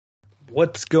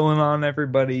What's going on,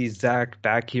 everybody? Zach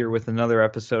back here with another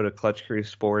episode of Clutch Crew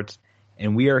Sports,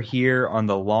 and we are here on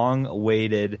the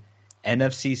long-awaited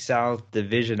NFC South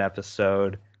Division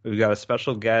episode. We've got a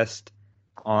special guest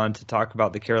on to talk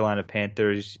about the Carolina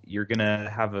Panthers. You're gonna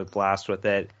have a blast with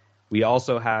it. We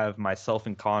also have myself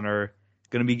and Connor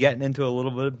gonna be getting into a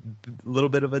little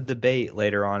bit of a debate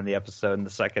later on in the episode in the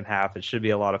second half. It should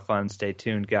be a lot of fun. Stay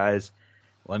tuned, guys.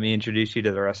 Let me introduce you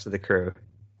to the rest of the crew.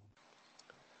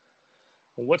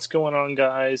 What's going on,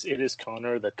 guys? It is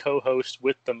Connor, the co-host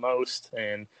with the most.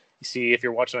 And you see, if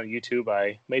you're watching on YouTube,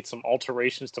 I made some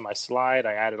alterations to my slide.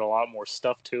 I added a lot more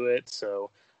stuff to it,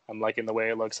 so I'm liking the way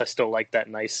it looks. I still like that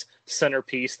nice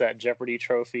centerpiece, that Jeopardy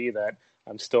trophy that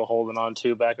I'm still holding on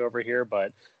to back over here.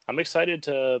 But I'm excited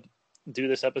to do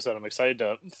this episode. I'm excited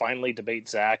to finally debate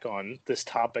Zach on this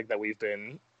topic that we've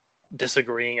been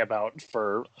disagreeing about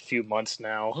for a few months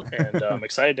now, and I'm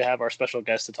excited to have our special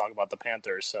guest to talk about the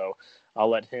Panthers, so I'll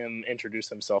let him introduce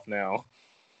himself now.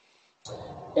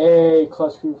 Hey,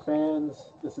 Clutch Crew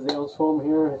fans, this is Aaron Swarm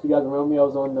here. If you guys remember me, I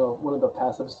was on one of the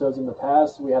past episodes in the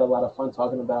past. We had a lot of fun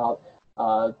talking about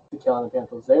the Carolina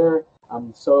Panthers there.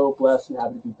 I'm so blessed and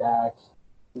happy to be back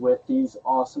with these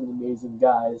awesome, amazing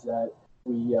guys that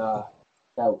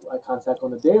I contact on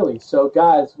the daily. So,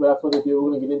 guys, without further ado, we're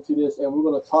going to get into this, and we're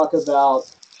going to talk about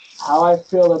how I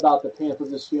feel about the Panthers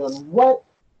this year and what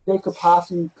they could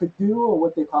do or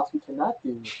what they possibly cannot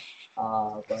do.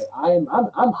 But I'm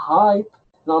hyped,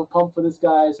 and I'm pumped for this,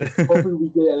 guys. Hopefully, we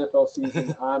get an NFL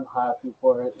season. I'm happy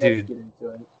for it. Let's get into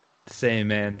it. Same,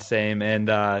 man, same. And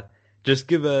just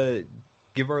give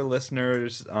our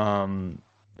listeners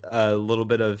a little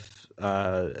bit of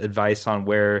advice on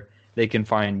where they can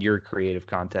find your creative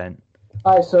content.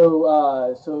 All right,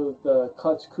 so the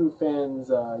Clutch Crew fans,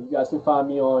 you guys can find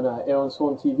me on Aaron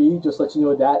Swarm TV. Just let you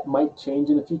know that might change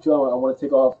in the future. I want to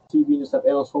take off TV and just have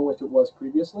Aaron Swarm, which it was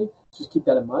previously. Just keep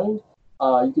that in mind.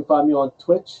 You can find me on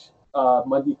Twitch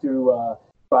Monday through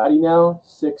Friday now,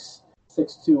 6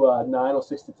 to 9 or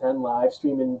 6 to 10, live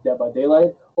streaming Dead by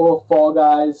Daylight, or Fall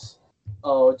Guys,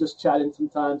 or just chatting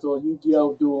sometimes, or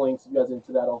Yu-Gi-Oh! Duel Links if you guys are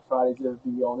into that on Fridays. It'll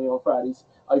be only on Fridays.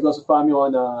 You can also find me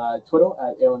on Twitter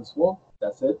at Aaron Swarm.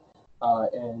 That's it.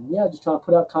 And yeah, just trying to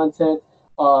put out content.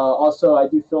 Also, I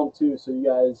do film too, so you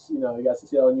guys can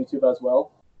see that on YouTube as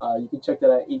well. You can check that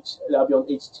at that'll be on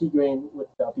HT Grain with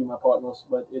be my partners,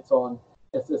 but it's on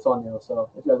there. So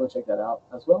if you guys want to check that out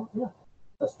as well, yeah,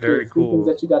 that's very cool. Things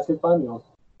that you guys can find me on.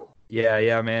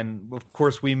 Yeah, man. Of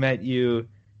course, we met you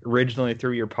originally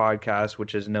through your podcast,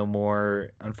 which is no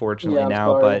more, unfortunately,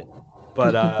 now. Sorry.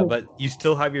 But you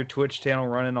still have your Twitch channel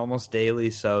running almost daily,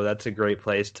 so that's a great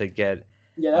place to get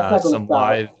some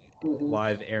live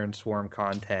Aaron Swarm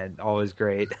content. Always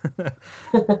great.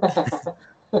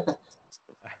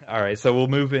 All right, so we'll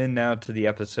move in now to the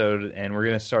episode, and we're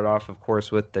going to start off, of course,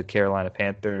 with the Carolina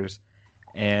Panthers.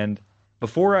 And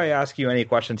before I ask you any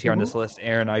questions here on this list,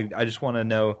 Aaron, I just want to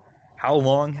know, how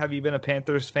long have you been a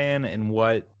Panthers fan, and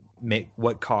what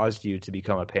caused you to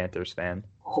become a Panthers fan?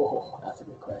 Oh, that's a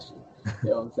good question.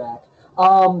 Zach.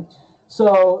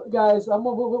 So, guys,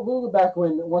 we'll go back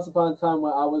when once upon a time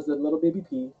when I was a little baby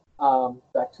P,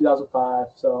 back 2005.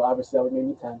 So obviously that would make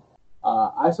me 10.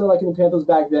 I started liking the Panthers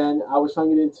back then. I was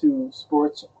trying to get into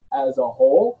sports as a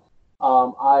whole.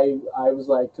 I was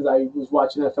like, because I was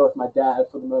watching NFL with my dad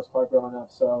for the most part growing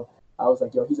up. So I was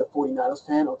like, yo, he's a 49ers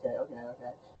fan? Okay.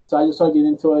 So I just started getting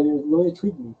into it, and it really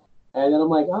intrigued me. And then I'm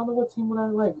like, I don't know what team would I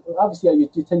like. Obviously, you're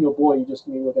 10-year-old boy. You just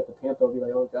maybe look at the Panther and be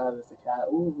like, oh, God, it's a cat.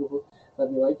 Ooh,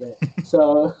 let me like it.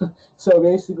 so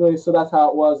basically, that's how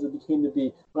it was. It became to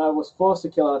be. When I was forced to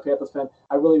kill on a Panthers fan,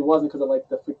 I really wasn't because I liked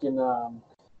the freaking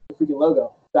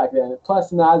logo back then.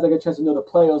 Plus, now as I get a chance to know the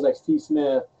players like Steve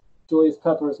Smith, Julius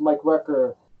Peppers, Mike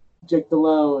Recker, Jake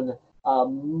Delhomme,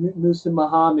 Musa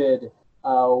Muhammad,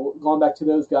 going back to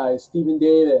those guys, Stephen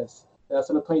Davis. I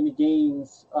started playing the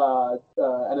games,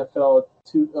 NFL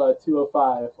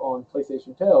 205 on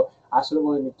PlayStation 2. I started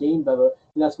learning the game better,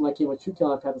 and that's when I became a true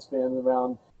Carolina Panthers fan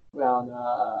around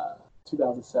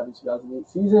 2007, 2008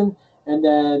 season. And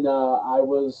then I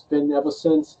was been ever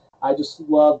since. I just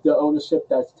love the ownership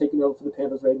that's taking over for the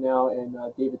Panthers right now, and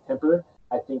David Temper.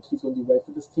 I think he's going to do right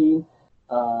for this team.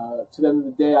 To the end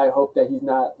of the day, I hope that he's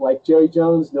not like Jerry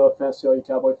Jones. No offense to all you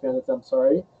Cowboy fans, I'm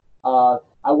sorry.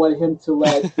 I want him to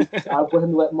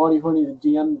let Marty Hurney, the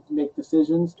GM, make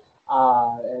decisions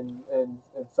and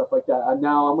stuff like that. And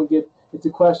now I'm gonna get into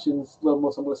questions. A little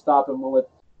more, so I'm gonna stop and we'll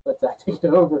let Zach take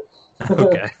it over.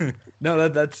 Okay. No,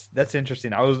 that's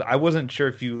interesting. I wasn't sure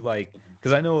if you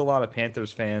because I know a lot of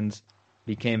Panthers fans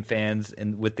became fans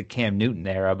with the Cam Newton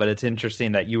era, but it's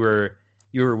interesting that you were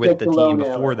you were with Jake the Delhomme team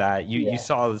before era. that. You Yeah. you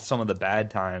saw some of the bad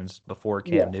times before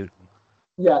Yeah. Cam Newton.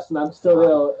 Yes, and I'm still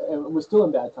there. And we're still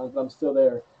in bad times, but I'm still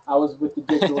there. I was with the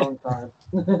Jake Delhomme time.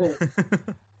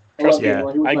 I Trust love me, Yeah.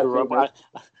 Delhomme. He was I my grew favorite.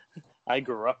 up. I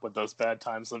grew up with those bad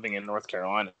times living in North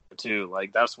Carolina too.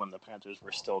 Like that's when the Panthers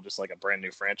were still just like a brand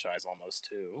new franchise almost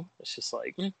too. It's just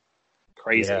like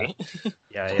crazy.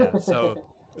 Yeah.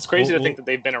 So It's crazy to we'll- think that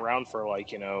they've been around for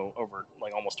like over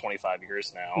like almost 25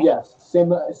 years now. Yes,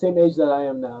 same age that I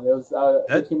am now. There was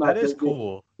they came out. that is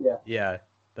cool. Yeah. Yeah,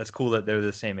 that's cool that they're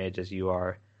the same age as you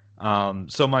are.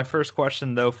 So my first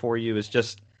question though for you is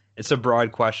just it's a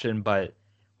broad question, but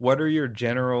what are your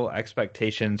general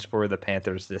expectations for the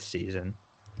Panthers this season?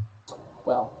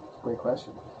 Well, great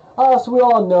question. So we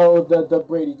all know the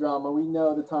Brady drama. We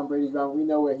know the Tom Brady drama. We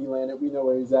know where he landed. We know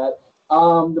where he's at.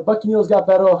 The Buccaneers got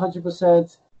better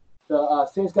 100%. The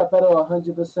Saints got better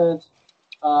 100%.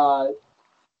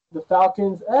 The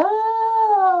Falcons,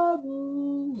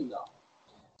 no.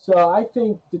 So I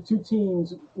think the two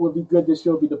teams would be good this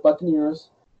year would be the Buccaneers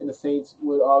and the Saints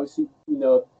would obviously,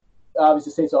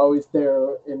 obviously the Saints are always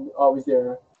there in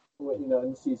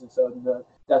the season. So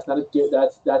that's not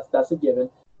that's a given.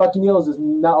 Buccaneers is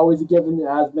not always a given. It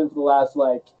has been for the last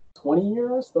like 20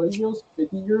 years, 30 years,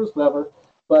 50 years, whatever.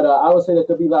 But I would say that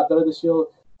they'll be a lot better this year.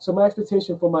 So my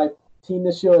expectation for my team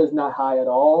this year is not high at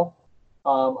all.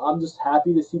 I'm just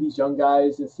happy to see these young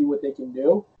guys and see what they can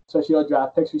do. Especially our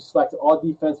draft picks. We selected all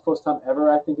defense first time ever,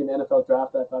 I think, in the NFL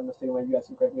draft. If I'm mistaken, you guys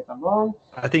can correct me if I'm wrong.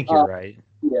 I think you're right.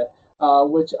 Yeah.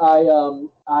 Which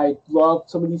I love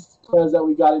some of these players that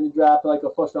we got in the draft, like a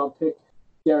first round pick,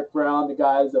 Derek Brown. The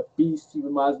guy is a beast. He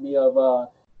reminds me of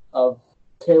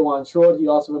K'Wan Short. He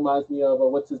also reminds me of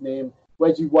what's his name,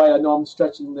 Reggie White. I know I'm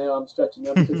stretching there. I'm stretching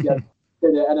him because he hasn't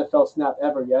hit an NFL snap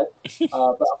ever yet.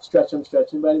 But I'm stretching.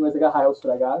 But anyways, I got high hopes for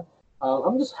that guy.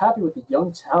 I'm just happy with the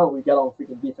young talent we got on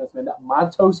freaking defense, man. That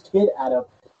Montos kid out of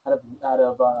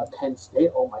Penn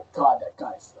State. Oh my God, that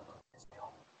guy's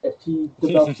if he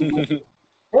develops too much, he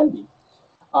can be.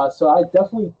 So I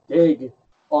definitely dig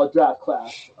our draft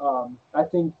class. I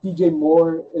think DJ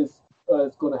Moore is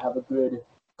going to have a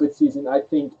good season. I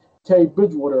think Terry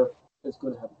Bridgewater is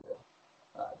going to have a good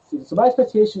season. So my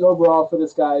expectation overall for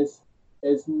this guys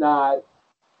is not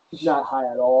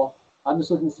high at all. I'm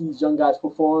just looking to see these young guys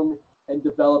perform and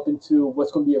develop into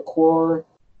what's going to be a core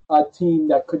team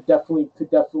that could definitely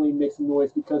make some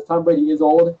noise because Tom Brady is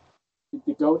old.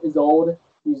 The GOAT is old.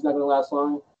 He's not going to last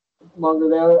longer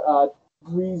there.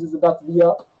 Breeze is about to be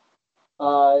up,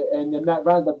 and then Matt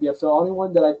Ryan's about to be up. So the only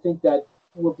one that I think that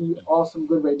will be awesome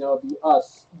good right now would be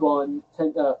us going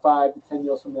 5 to 10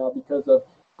 years from now because of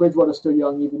Bridgewater still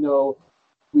young, even though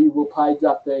we will probably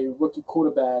draft a rookie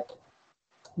quarterback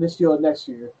this year or next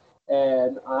year.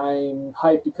 And I'm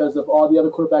hyped because of all the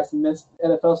other quarterbacks in this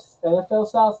NFL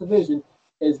South division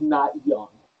is not young.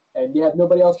 And you have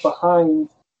nobody else behind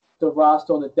the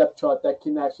roster on the depth chart that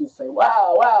can actually say,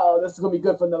 wow, this is going to be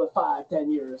good for another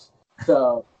 5-10 years.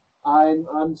 So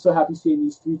I'm so happy seeing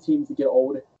these three teams to get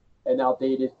old and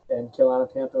outdated and Carolina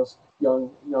Panthers younger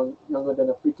than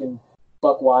a freaking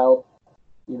Buck Wild.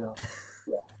 Yeah.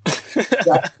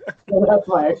 That's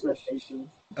my expectations.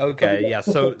 Okay, yeah.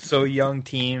 So a young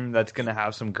team that's going to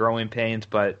have some growing pains,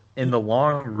 but in the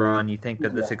long run, you think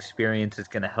that this experience is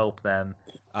going to help them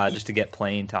just to get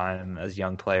playing time as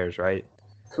young players, right?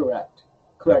 Correct.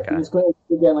 Okay. And it's great.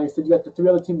 Again, like I said, you got the three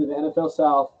other teams in the NFL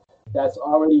South that's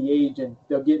already aging.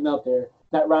 They're getting up there.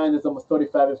 Matt Ryan is almost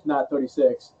 35, if not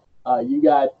 36. You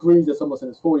got Breeze that's almost in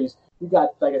his 40s. You got,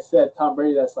 like I said, Tom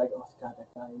Brady that's like, oh, God, that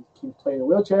guy keeps playing in a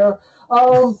wheelchair.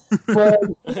 But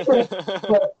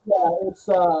yeah, it's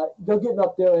they're getting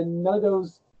up there, and none of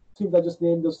those teams I just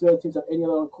named, those three other teams have any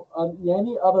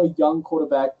other young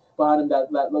quarterback behind them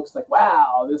that looks like,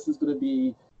 wow, this is going to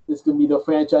be the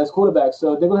franchise quarterback.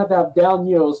 So they're going to have down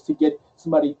years to get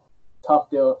somebody tough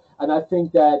there. And I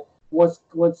think that once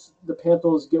the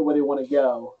Panthers get where they want to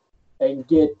go and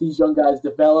get these young guys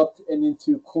developed and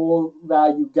into core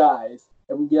value guys,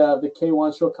 and we get out of the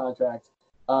K1 short contract,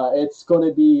 it's going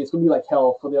to be like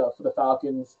hell for the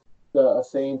Falcons, the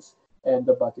Saints, and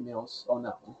the Buccaneers on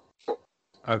that one.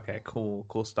 Okay, cool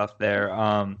stuff there.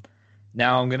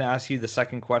 Now I'm going to ask you the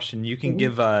second question. You can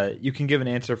give an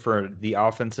answer for the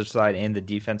offensive side and the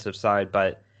defensive side,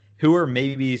 but who are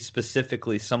maybe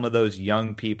specifically some of those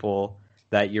young people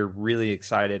that you're really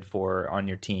excited for on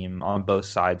your team on both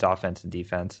sides, offense and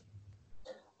defense?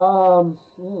 I'm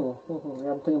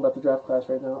thinking about the draft class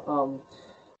right now.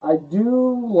 I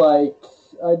do like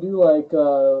I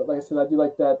said, I do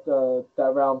like that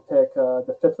round pick,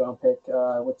 the 5th round pick.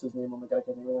 What's his name? Oh my God, I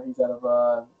can't remember. He's out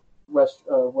of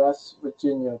West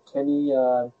Virginia. Kenny,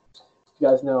 You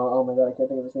guys know, oh my god, I can't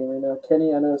think of his name right now.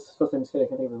 Kenny, I know his first name is Kenny, I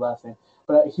can't think of his last name.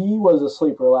 But he was a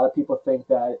sleeper. A lot of people think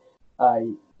that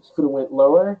he could have went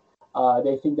lower.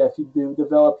 They think that if he do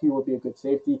develop, he will be a good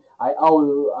safety. I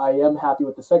am happy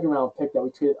with the second round pick that we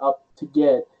traded up to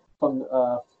get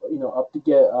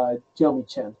Jeremy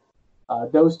Chen.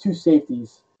 Those two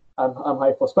safeties, I'm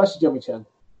hyped for, especially Jeremy Chen.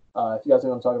 If you guys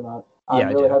know what I'm talking about, I'm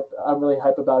really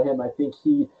hyped about him. I think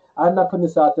I'm not putting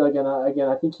this out there again.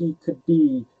 I think he could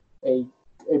be a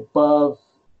above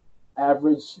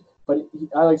average. But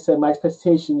like I said, my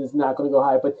expectation is not going to go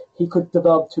high. But he could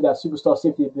develop to that superstar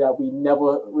safety that we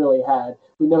never really had.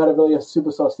 We never had really a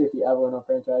superstar safety ever in our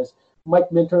franchise.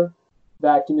 Mike Minter,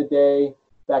 back in the day,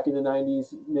 back in the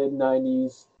 90s,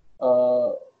 mid-90s,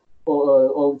 early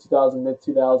 2000s,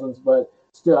 mid-2000s. But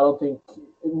still, I don't think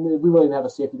we really didn't have a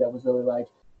safety that was really like,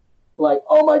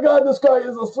 oh my God, this guy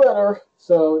is a threater.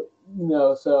 So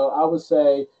I would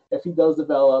say if he does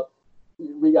develop,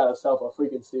 we got ourselves a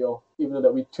freaking steal, even though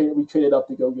that we traded up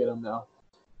to go get him now.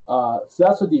 So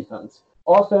that's for defense.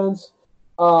 Offense,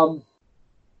 we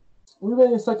really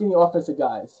didn't suck any offensive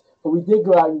guys, but we did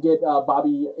go out and get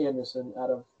Bobby Anderson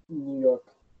out of New York.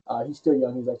 He's still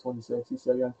young. He's like 26. He's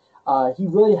still young. He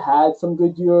really had some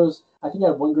good years. I think he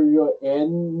had one good year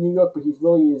in New York, but he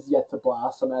really is yet to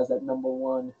blossom as that number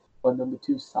one or number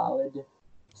two solid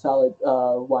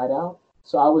wideout.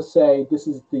 So I would say this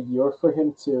is the year for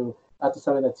him to, after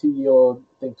signing that 2-year,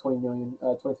 I think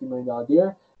 $23 million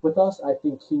deal with us. I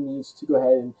think he needs to go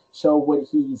ahead and show what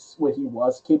he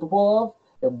was capable of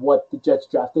and what the Jets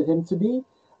drafted him to be.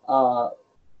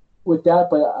 With that,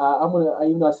 but I'm gonna,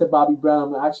 even though I said Bobby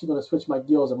Brown, I'm actually gonna switch my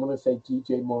gears. I'm gonna say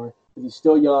DJ Moore because he's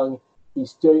still young.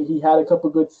 He had a couple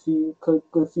good seasons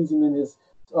in his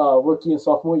rookie and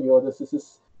sophomore year. This is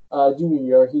his junior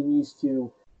year. He needs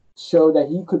to show that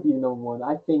he could be the number one.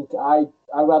 I think I'd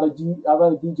rather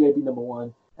DJ be number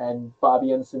one and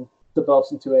Bobby Anderson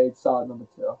develops into a solid number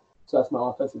two. So that's my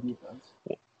offensive defense.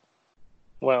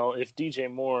 Well, if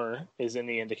DJ Moore is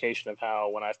any indication of how,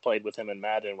 when I've played with him in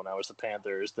Madden when I was the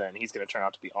Panthers, then he's going to turn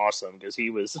out to be awesome because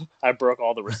I broke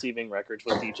all the receiving records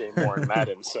with DJ Moore in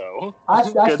Madden. So I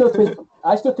still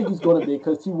think he's going to be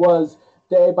because he was.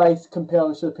 Everybody's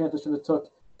comparing the Panthers should have took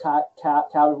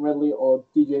Calvin Ridley or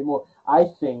DJ Moore. I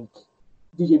think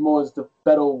DJ Moore is the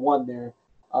better one there.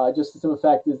 Just the simple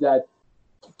fact is that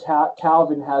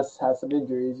Calvin has some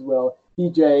injuries. Well,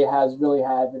 DJ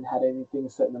haven't had anything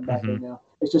setting him back right now.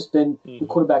 It's just been the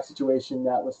quarterback situation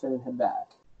that was sending him back.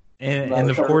 And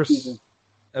of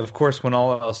course, when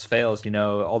all else fails,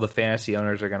 all the fantasy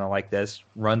owners are going to like this.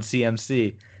 Run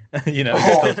CMC. Dude,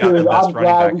 I'm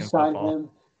glad we signed him.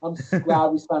 I'm glad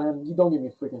we signed him. You don't get me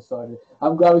freaking started.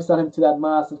 I'm glad we signed him to that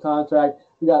massive contract.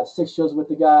 We got 6 years with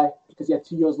the guy because he had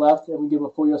 2 years left, and we give him a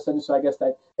 4-year sentence. So I guess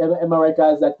that, am I right,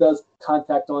 guys? That does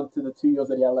contact on to the 2 years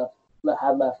that he had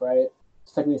left, right?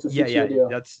 Technically, it's a 6-year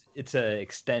deal. It's an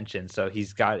extension. So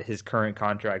he's got his current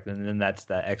contract, and then that's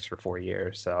the extra 4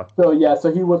 years. So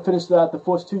he would finish that the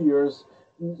first 2 years.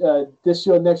 This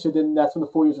year, next year, then that's when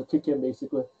the 4 years will kick in,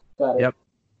 basically. Got it. Yep.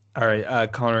 All right,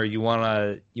 Connor, you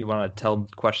wanna tell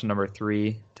question number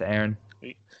 3 to Aaron?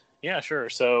 Yeah, sure.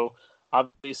 So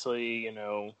obviously,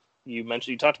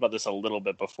 you talked about this a little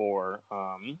bit before,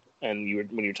 and when you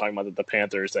were talking about the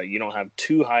Panthers, that you don't have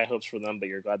too high hopes for them, but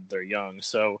you're glad that they're young.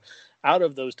 So out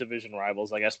of those division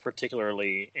rivals, I guess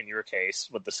particularly in your case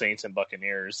with the Saints and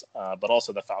Buccaneers, but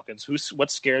also the Falcons, what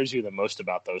scares you the most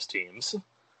about those teams?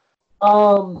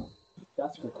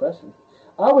 That's a good question.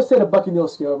 I would say the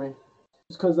Buccaneers scare me,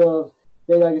 just because of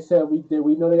like I said,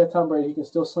 we know they got Tom Brady. He can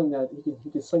still sling that. He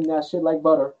can sling that shit like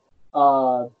butter.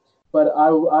 But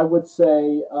I would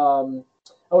say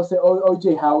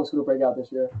O.J. Howard's going to break out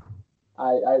this year.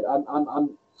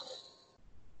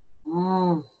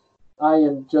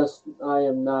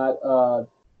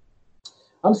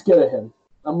 I'm scared of him.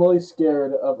 I'm really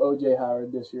scared of O.J.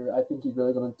 Howard this year. I think he's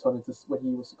really going to turn into what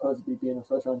he was supposed to be, being a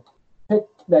first-round pick,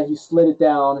 that he slid it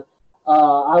down.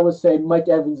 I would say Mike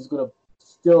Evans is going to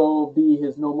still be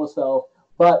his normal self,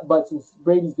 but since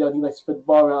Brady's there and he likes to spread the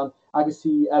ball around, I could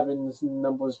see Evans'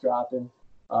 numbers dropping.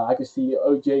 I could see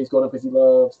OJ's going up because he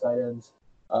loves tight ends.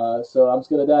 So I'm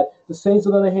scared of that. The Saints,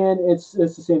 on the other hand, it's the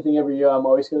same thing every year. I'm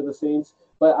always scared of the Saints,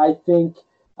 but I think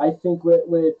with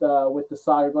the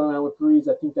saga going around with Breeze,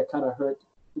 I think that kind of hurt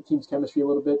the team's chemistry a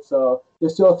little bit. So they're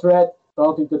still a threat, but I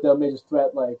don't think that they're a major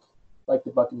threat like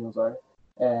the Buccaneers are.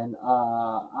 And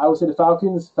I would say the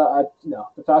Falcons. The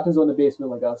Falcons are in the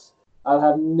basement like us. I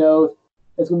have no.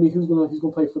 It's gonna be who's gonna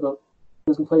play for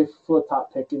the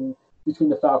top pick in between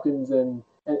the Falcons and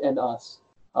us.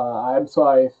 I'm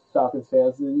sorry, Falcons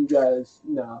fans. You guys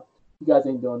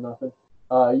ain't doing nothing.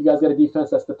 You guys got a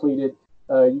defense that's depleted.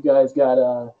 You guys got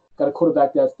a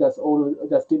quarterback that's older,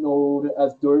 that's getting old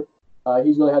as dirt.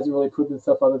 He really hasn't really proved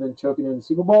himself other than choking in the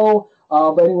Super Bowl.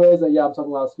 But anyways, yeah, I'm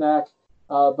talking a lot of smack.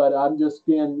 But I'm just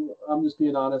being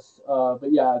honest.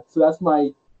 But yeah, so that's my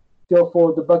feel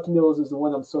for the Buccaneers is the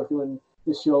one I'm circling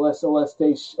this year. Unless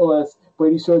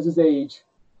Brady shows his age,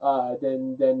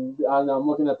 then I don't know, I'm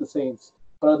looking at the Saints.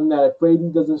 But other than that, if Brady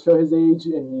doesn't show his age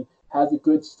and he has a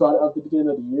good start at the beginning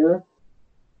of the year,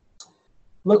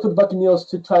 look for the Buccaneers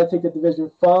to try to take the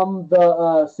division from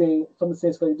the Saints.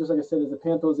 Just like I said, the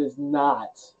Panthers is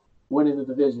not winning the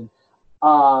division.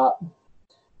 Not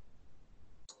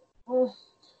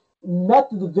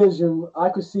the division. I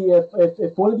could see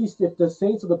if one of these, if the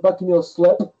Saints or the Buccaneers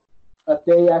slip, if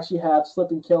they actually have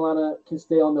slip and Carolina can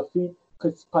stay on their feet,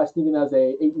 could probably sneak in as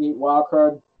a 8-8 wild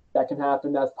card. That can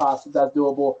happen. That's possible. That's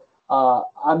doable.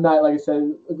 I'm not, like I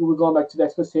said, we're going back to the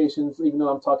expectations, even though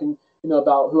I'm talking,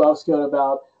 about who I was scared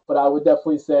about. But I would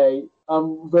definitely say,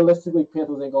 realistically,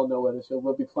 Panthers ain't going nowhere this year.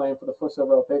 We'll be playing for the first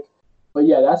overall pick. But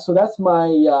yeah, that's my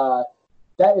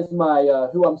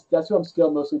who I'm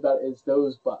scared mostly about is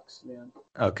those Bucks, man.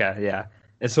 Okay, yeah.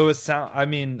 And so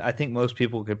I think most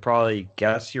people could probably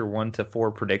guess your 1 to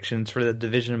 4 predictions for the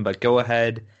division, but go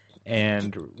ahead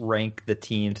and rank the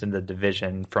teams in the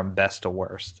division from best to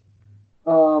worst.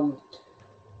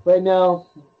 Right now,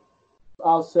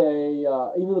 I'll say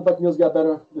even though the Buccaneers got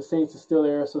better, the Saints are still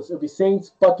there. So it'll be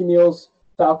Saints, Buccaneers,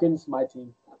 Falcons, my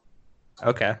team.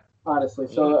 Okay. Honestly,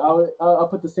 so I'll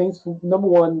put the Saints number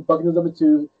 1, Buccaneers number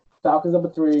 2, Falcons number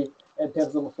 3, and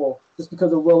Panthers number 4. Just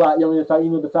because we're a lot younger.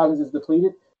 Even though the Falcons is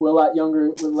depleted, we're a lot younger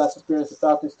with less experience. The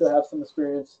Falcons still have some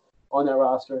experience on that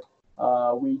roster.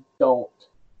 We don't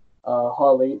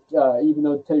hardly. Even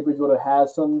though Teddy Bridgewater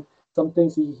has some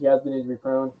things, he has been injury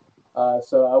prone.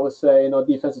 So I would say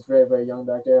defense is very, very young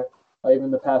back there.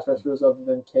 Even the pass rushers other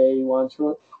than K.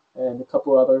 Wanshort and a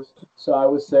couple others. So I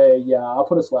would say, yeah, I'll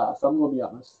put us last. I'm going to be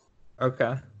honest.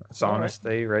 Okay. That's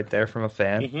honesty right there from a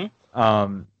fan.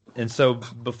 Mm-hmm. And so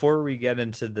before we get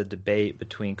into the debate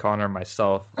between Connor and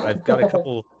myself, I've got a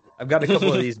couple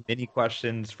of these mini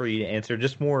questions for you to answer,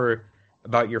 just more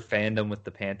about your fandom with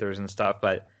the Panthers and stuff.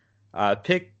 But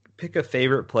pick a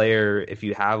favorite player if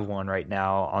you have one right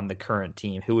now on the current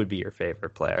team. Who would be your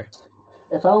favorite player?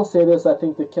 If I don't say this, I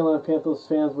think the Carolina Panthers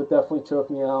fans would definitely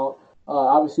choke me out.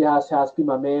 Obviously, it has to be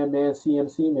my man,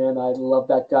 CMC, man. I love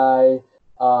that guy.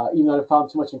 Even though I didn't follow him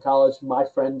too much in college, my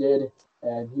friend did,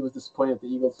 and he was disappointed at the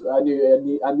Eagles. I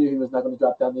knew he was not going to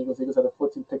drop down the Eagles. The Eagles had a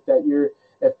 14th pick that year.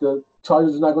 If the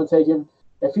Chargers were not going to take him,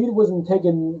 if he wasn't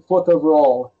taken 4th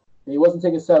overall, and he wasn't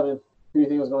taken 7th, who do you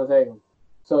think was going to take him?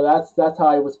 So that's how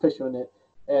I was picturing it,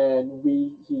 and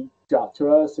he dropped to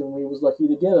us, and we was lucky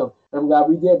to get him. And I'm glad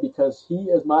we did because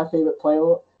he is my favorite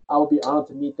player. I would be honored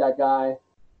to meet that guy,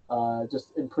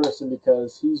 just in person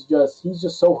because he's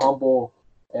just so humble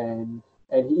and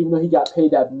even though he got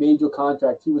paid that major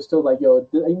contract, he was still like, yo,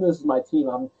 even though this is my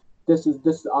team, this is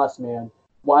us, man.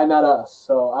 Why not us?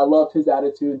 So I love his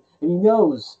attitude, and he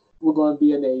knows we're going to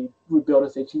be in a rebuilding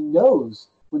stage. He knows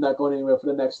we're not going anywhere for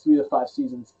the next 3 to 5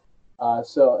 seasons.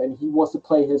 And he wants to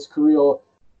play his career,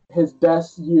 his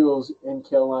best years in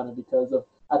Carolina because of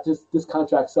after this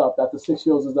contract's up, after 6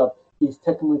 years is up, he's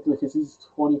technically because he's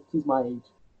 20, he's my age,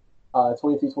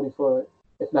 23, 24.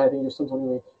 If not, I think you're still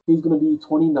 28. He's going to be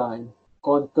 29.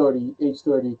 Gone 30, age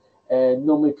 30, and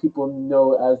normally people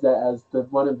know as the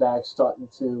running back starting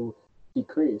to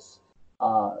decrease.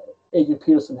 Adrian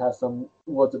Peterson has some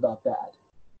words about that,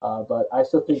 but I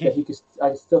still think that he could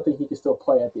still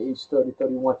play at the age 30,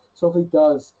 31. So if he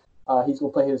does, he's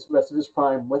going to play his rest of his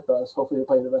prime with us. Hopefully, he'll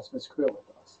play the rest of his career with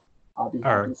us. I'll be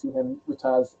happy to see him play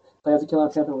as a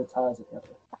Carolina Panther, retire as a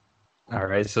Panther. All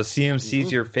right, so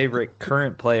CMC's your favorite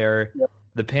current player. Yep.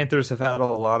 The Panthers have had a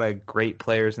lot of great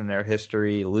players in their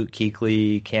history. Luke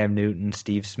Kuechly, Cam Newton,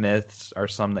 Steve Smith are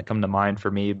some that come to mind for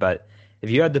me. But if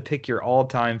you had to pick your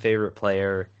all-time favorite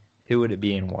player, who would it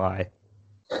be and why?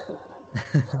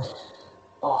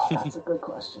 Oh, that's a good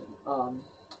question. I'm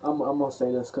gonna say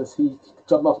this because he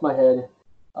jumped off my head,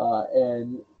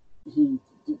 and the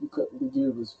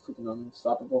dude was freaking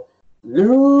unstoppable.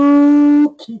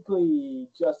 Luke Kuechly,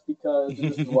 just because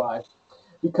this is why.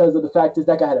 Because of the fact is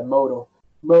that guy had a motor.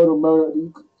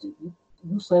 You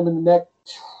slam in the neck,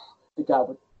 the guy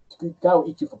would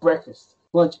eat you for breakfast,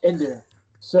 lunch, and dinner.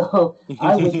 So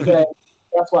I would say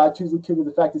that's why I choose Luke Kuechly.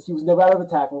 The fact is he was never out of a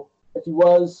tackle. If he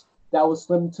was, that was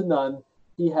slim to none.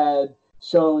 He had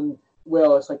shown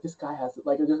it's like this guy has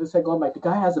like just like going back. The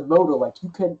guy has a motor. Like you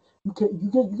gotta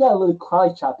really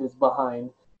karate chop his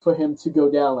behind for him to go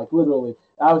down. Like literally,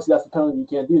 obviously that's the penalty. You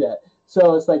can't do that.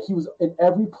 So it's like he was in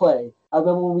every play. I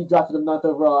remember when we drafted him 9th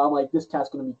overall, I'm like, this cat's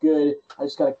going to be good. I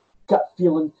just got a gut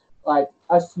feeling. Like,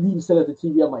 I even said at the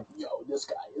TV, I'm like, yo, this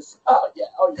guy is, oh, yeah.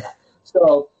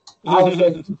 So I would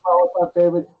say he's my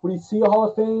favorite. Would he see a Hall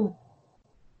of Fame?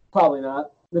 Probably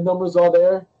not. The numbers are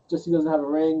there, just he doesn't have a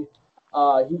ring.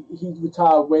 He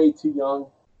retired way too young,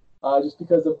 just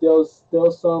because of there was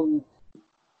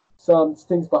some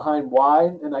things behind why,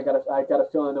 and I got a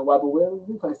feeling that why, but we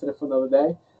probably said it for another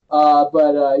day.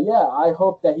 Yeah, I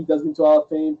hope that he does get into Hall of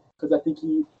Fame because I think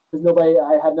because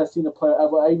I have not seen a player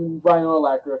ever, even Brian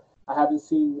Urlacher, I haven't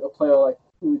seen a player like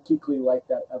Luke Kuechly like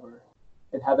that ever,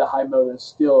 and have that high motor and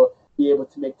still be able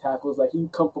to make tackles. Like he can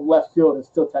come from left field and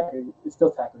still tackling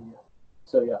you.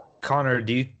 So yeah. Connor,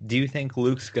 do you think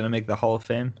Luke's gonna make the Hall of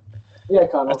Fame? Yeah,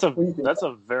 Connor. That's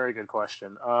a very good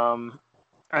question.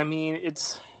 I mean,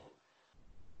 it's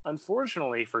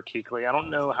unfortunately for Kuechly, I don't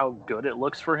know how good it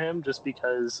looks for him, just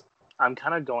because I'm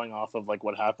kind of going off of like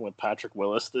what happened with Patrick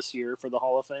Willis this year for the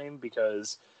Hall of Fame,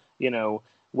 because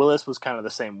Willis was kind of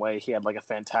the same way. He had like a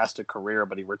fantastic career,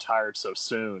 but he retired so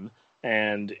soon,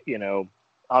 and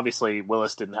obviously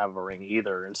Willis didn't have a ring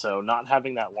either, and so not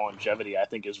having that longevity, I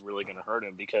think, is really going to hurt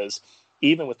him, because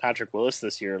even with Patrick Willis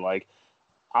this year, like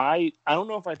I don't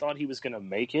know if I thought he was going to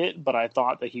make it, but I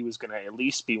thought that he was going to at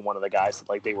least be one of the guys that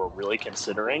like they were really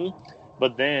considering.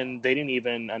 But then they didn't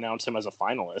even announce him as a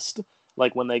finalist.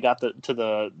 Like when they got to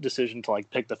the decision to like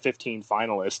pick the 15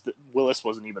 finalists, Willis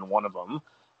wasn't even one of them.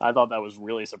 I thought that was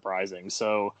really surprising.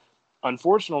 So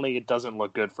unfortunately, it doesn't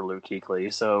look good for Luke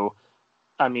Kuechly. So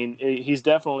I mean, he's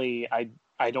definitely I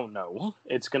don't know.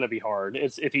 It's going to be hard.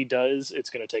 If he does, it's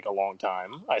going to take a long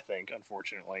time, I think,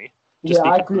 unfortunately.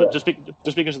 I agree.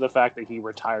 Just because of the fact that he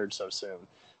retired so soon.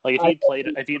 Like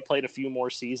if he had played a few more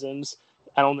seasons,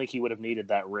 I don't think he would have needed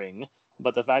that ring.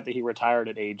 But the fact that he retired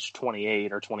at age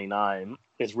 28 or 29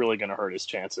 is really going to hurt his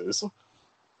chances.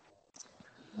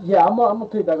 Yeah, I'm gonna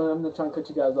piggyback on. I'm not trying to cut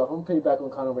you guys off. I'm gonna piggyback on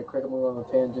Connor right quick. I'm going on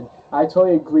a tangent. I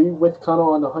totally agree with Connor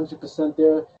on 100%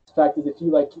 there. The fact is, if he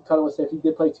like Connor would say, if he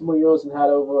did play 2 more years and had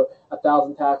over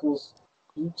 1,000 tackles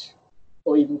each,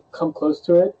 or even come close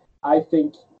to it, I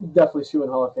think definitely shoe in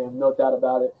Hall of Fame, no doubt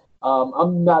about it.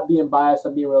 I'm not being biased.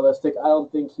 I'm being realistic. I don't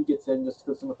think he gets in just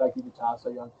because of the fact he retired so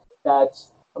young. I'm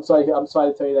sorry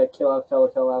to tell you that, fellow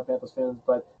Carolina Panthers fans,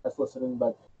 but that's listening.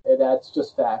 But that's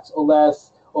just facts.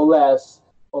 Unless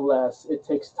it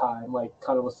takes time, like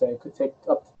Connor was saying, it's going to take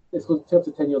up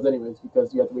to 10 years anyways,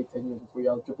 because you have to wait 10 years before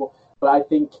you're eligible. But I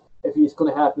think if it's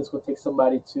going to happen, it's going to take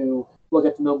somebody to look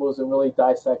at the numbers and really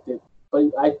dissect it.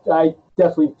 But I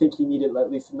definitely think he needed at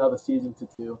least another season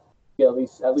to get at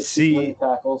least 20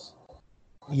 tackles.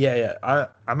 Yeah.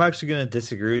 I'm actually going to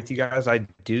disagree with you guys. I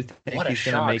do think he's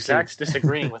going to make Zach's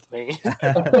disagreeing with me.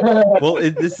 Well,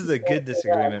 this is a good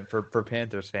disagreement for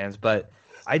Panthers fans, but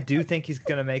I do think he's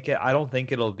going to make it. I don't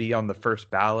think it'll be on the first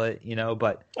ballot,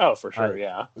 but oh, for sure,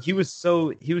 yeah. He was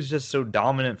just so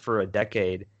dominant for a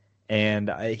decade,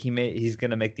 and he's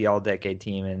going to make the all-decade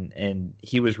team, and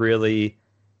he was really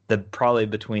probably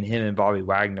between him and Bobby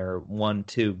Wagner,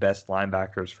 1-2 best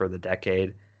linebackers for the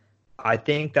decade. I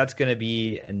think that's going to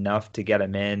be enough to get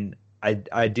him in.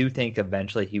 I do think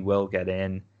eventually he will get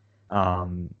in.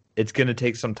 It's going to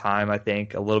take some time, I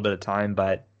think, a little bit of time,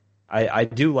 but I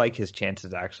do like his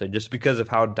chances, actually, just because of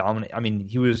how dominant. I mean,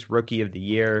 he was Rookie of the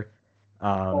Year.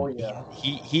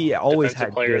 He always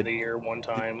had Player of the Year one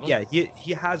time. Yeah,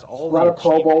 he has all a lot of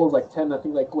Pro Bowls, like 10. I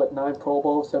think 9 Pro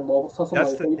Bowls, 10 Pro Bowls, something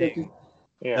That's like the thing.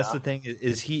 Yeah. That's the thing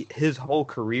is his whole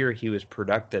career he was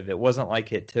productive. It wasn't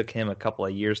like it took him a couple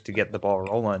of years to get the ball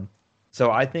rolling. So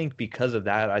I think because of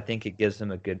that, I think it gives him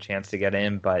a good chance to get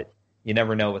in. But you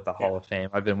never know with the Hall of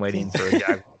Fame. I've been waiting for a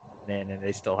Jaguar in, and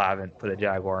they still haven't put a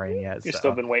Jaguar in yet. You've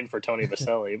still been waiting for Tony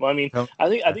Vaselli. Well, I mean,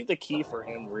 I think the key for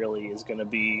him really is going to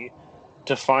be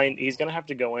to find. He's going to have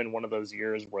to go in one of those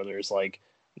years where there's like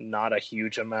not a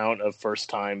huge amount of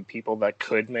first time people that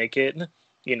could make it.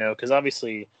 Because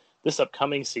obviously this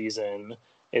upcoming season,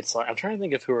 it's like I'm trying to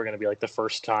think of who are going to be like the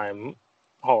first time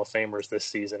Hall of Famers this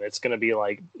season. It's going to be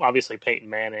like obviously Peyton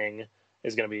Manning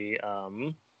is going to be.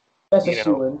 That's a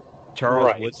shoe-in.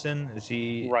 Charles Woodson, is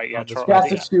he? Right, yeah.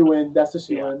 That's a shoe-in. That's a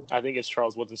shoe-in. I think it's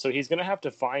Charles Woodson. So he's going to have to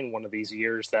find one of these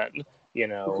years that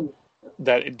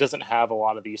that it doesn't have a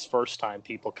lot of these first-time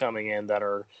people coming in that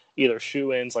are either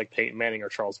shoe-ins like Peyton Manning or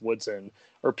Charles Woodson,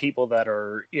 or people that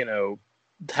are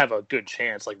have a good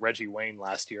chance, like Reggie Wayne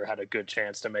last year had a good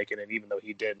chance to make it in, even though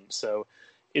he didn't. So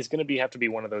it's going to have to be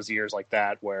one of those years like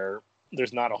that where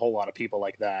there's not a whole lot of people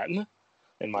like that,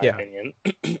 in my opinion.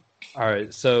 All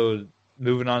right, so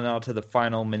moving on now to the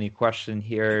final mini question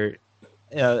here.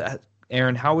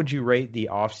 Aaron, how would you rate the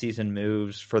offseason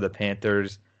moves for the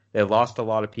Panthers? They lost a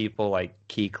lot of people like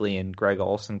Kuechly and Greg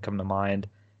Olsen come to mind,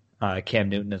 Cam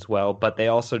Newton as well, but they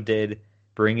also did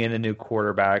bring in a new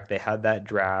quarterback. They had that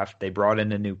draft. They brought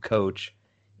in a new coach.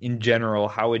 In general,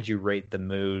 how would you rate the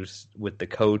moves with the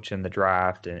coach and the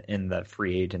draft and in the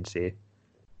free agency?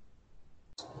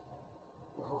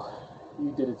 Oh,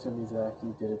 you did it to me, Zach.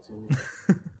 You did it to me.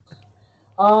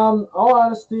 All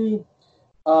honesty,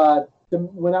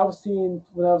 when I was seeing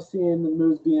the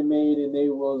moves being made and they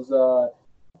was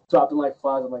dropping like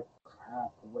flies, I'm like,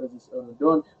 crap, what is this owner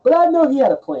doing? But I know he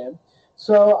had a plan.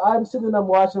 So I'm sitting and I'm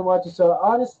watching. So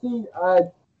honestly,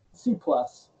 C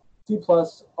plus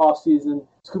off season.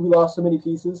 Just because we lost so many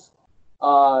pieces.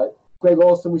 Greg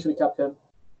Olsen, we should have kept him.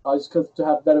 Just because to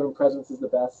have veteran presence is the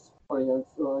best on a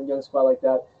young squad like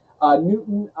that.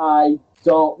 Newton, I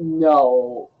don't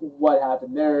know what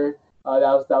happened there. That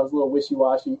was a little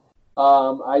wishy-washy.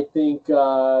 I think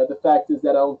the fact is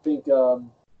that I don't think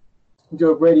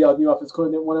Joe Brady, our new offensive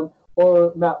coordinator, didn't want him,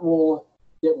 or Matt Rule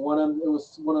didn't want him. It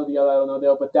was one or the other. I don't know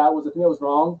there, but I think that was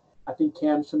wrong. I think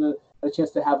Cam should have had a chance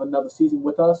to have another season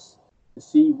with us to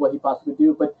see what he possibly could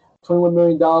do. But $21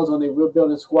 million on a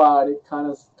rebuilding squad, it kind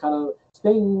of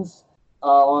stings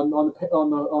on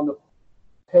the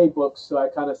pay books. So I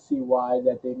kind of see why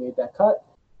that they made that cut.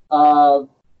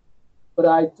 But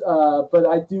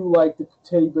I do like the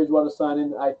Teddy Bridgewater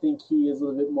signing. I think he is a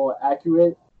little bit more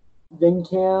accurate than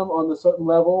Cam on a certain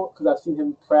level because I've seen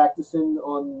him practicing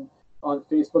on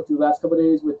Facebook the last couple of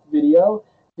days with video.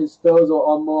 His throws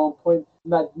are more on point.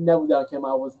 Never down Cam.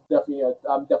 I'm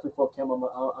definitely for Cam.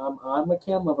 I'm a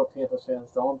Cam lover, Panthers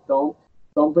fans.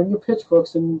 Don't bring your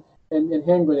pitchforks and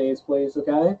hand grenades, please.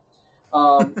 Okay.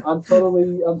 I'm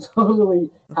totally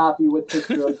happy with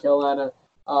Pittsburgh, Carolina.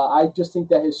 I just think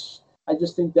that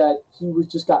he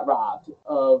just got robbed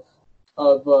of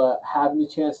having a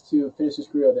chance to finish his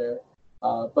career there.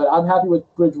 But I'm happy with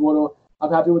Bridgewater.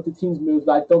 I'm happy with the team's moves.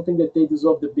 I don't think that they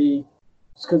deserve to be,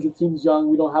 just because the team's young.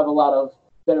 We don't have a lot of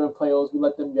veteran players. We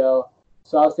let them go.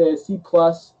 So I'll say a C+,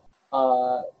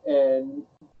 and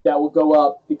that will go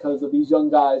up because of these young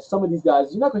guys. Some of these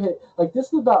guys, you're not gonna hit. Like this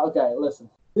is about. Okay, listen.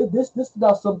 This is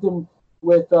about something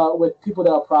with people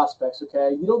that are prospects.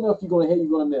 Okay, you don't know if you're gonna hit, you're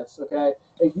gonna miss. Okay,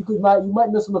 if you might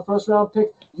miss on the first round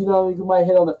pick. You might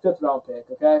hit on the 5th round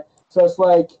pick. Okay, so it's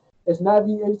like it's not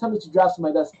every time that you draft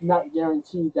somebody, that's not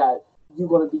guaranteed that you're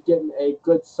gonna be getting a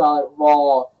good, solid,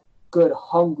 raw, good,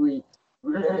 hungry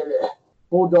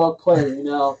bulldog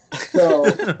player. So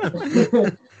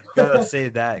gotta say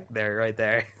that there, right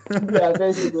there. Yeah,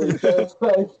 basically. So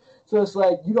it's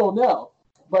like you don't know.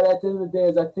 But at the end of the day,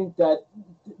 I think that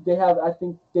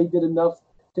they did enough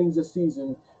things this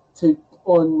season to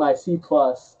earn my C+,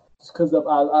 just because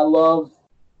I love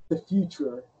the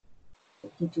future. The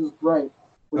future's bright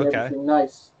with everything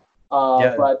nice.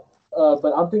 Yeah. But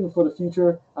I'm thinking for the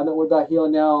future. I know we're about here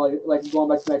now, like going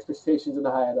back to my expectations in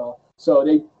the high at all. So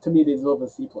to me, they deserve a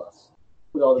C+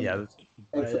 with all the moves.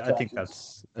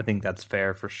 I think that's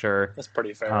fair for sure. That's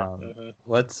pretty fair.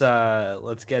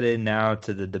 Let's get in now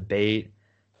to the debate.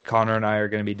 Connor and I are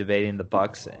going to be debating the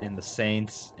Bucks and the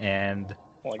Saints, and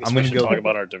I guess we should talk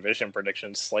about our division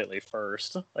predictions slightly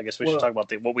first. I guess we should talk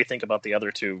about what we think about the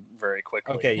other two very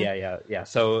quickly. Okay, yeah.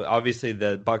 So obviously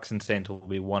the Bucks and Saints will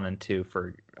be 1 and 2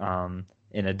 for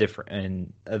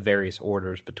in various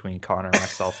orders between Connor and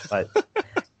myself,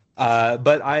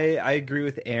 but I agree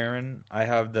with Aaron. I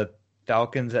have the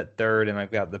Falcons at 3rd, and I've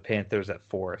got the Panthers at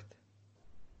 4th.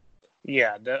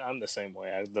 Yeah, I'm the same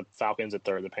way. The Falcons at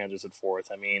 3rd, the Panthers at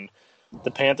 4th. I mean,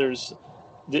 the Panthers,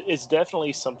 it's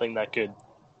definitely something that could,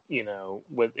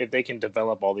 if they can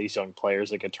develop all these young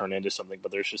players, it could turn into something,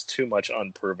 but there's just too much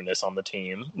unprovenness on the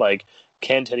team. Like,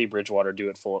 can Teddy Bridgewater do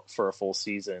it for a full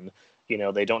season?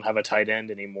 They don't have a tight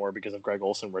end anymore because of Greg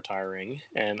Olsen retiring.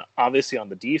 And obviously on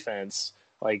the defense,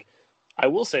 like, I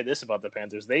will say this about the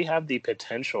Panthers, they have the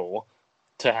potential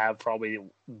to have probably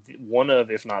one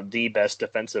of, if not the best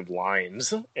defensive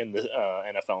lines in the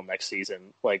NFL next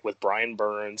season, like with Brian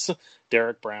Burns,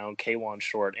 Derek Brown, K'Wan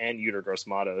Short, and Yetur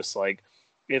Gross-Matos. Like,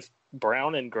 if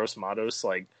Brown and Gross-Matos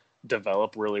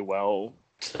develop really well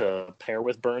to pair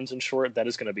with Burns and Short, that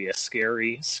is going to be a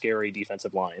scary, scary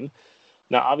defensive line.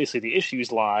 Now, obviously, the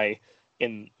issues lie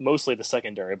in mostly the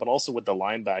secondary, but also with the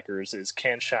linebackers. Is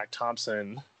can Shaq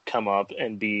Thompson come up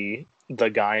and be the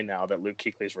guy now that Luke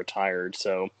Kuechly's retired?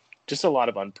 So just a lot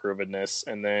of unprovenness.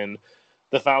 And then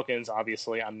the Falcons,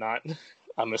 obviously, I'm going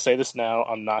to say this now,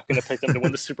 I'm not going to pick them to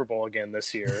win the Super Bowl again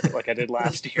this year like I did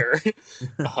last year.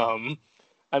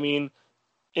 I mean,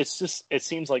 it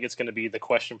seems like it's going to be the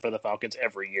question for the Falcons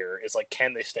every year is, like,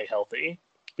 can they stay healthy?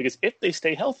 because if they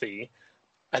stay healthy,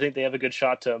 I think they have a good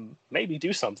shot to maybe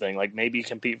do something, like maybe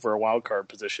compete for a wild card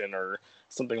position or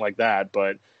something like that.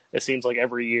 But it seems like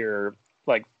every year,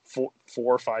 like four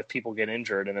or five people get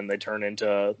injured, and then they turn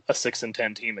into a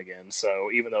 6-10 team again. So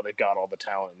even though they've got all the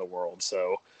talent in the world,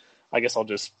 so I guess I'll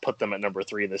just put them at number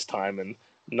 3 this time and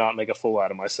not make a fool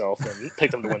out of myself and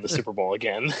pick them to win the Super Bowl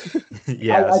again.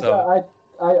 Yeah.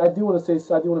 I do want to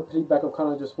say, I do want to piggyback on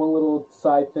kind of just one little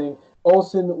side thing.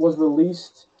 Olsen was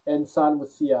released and signed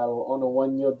with Seattle on a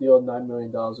 1-year deal, $9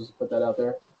 million. Just put that out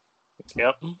there.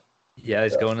 Yep. Yeah,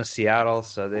 he's going to Seattle,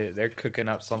 so they're cooking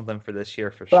up something for this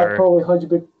year for But sure. I totally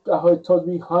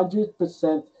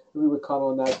 100% agree with Connor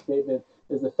on that statement.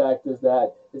 Is the fact is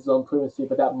that his own privacy,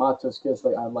 but that Matos skills,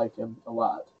 like I like him a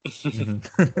lot.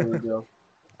 Really do.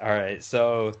 All right,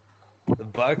 so the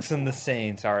Bucks and the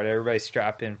Saints. All right, everybody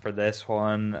strap in for this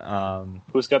one.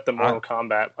 Who's got the Mortal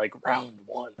Kombat, like, round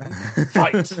 1?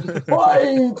 Fight!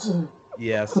 Fight!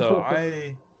 Yeah, so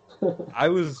I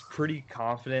was pretty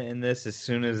confident in this as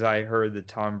soon as I heard the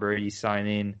Tom Brady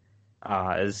signing.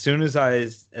 As soon as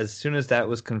that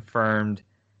was confirmed,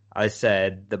 I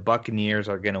said the Buccaneers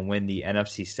are going to win the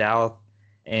NFC South.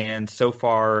 And so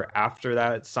far, after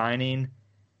that signing,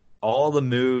 all the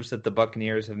moves that the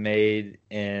Buccaneers have made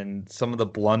and some of the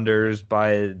blunders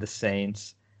by the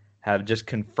Saints have just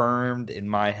confirmed in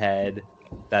my head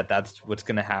that that's what's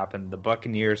going to happen. The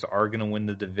Buccaneers are going to win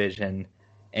the division,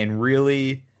 and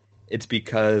really, it's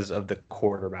because of the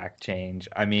quarterback change.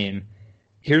 I mean,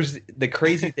 here's the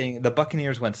crazy thing. The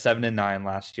Buccaneers went 7-9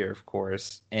 last year, of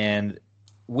course, and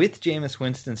with Jameis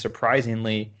Winston,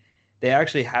 surprisingly, they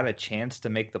actually had a chance to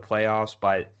make the playoffs,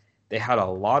 but they had a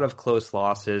lot of close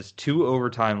losses, 2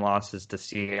 overtime losses to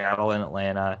Seattle and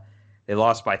Atlanta. They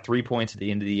lost by 3 points at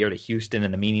the end of the year to Houston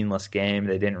in a meaningless game.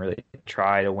 They didn't really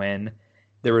try to win.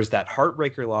 There was that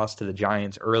heartbreaker loss to the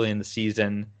Giants early in the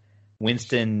season.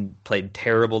 Winston played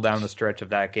terrible down the stretch of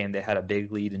that game. They had a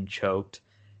big lead and choked,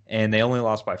 and they only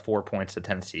lost by 4 points to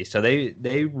Tennessee. So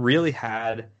they really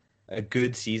had a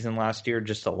good season last year,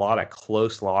 just a lot of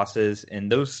close losses, and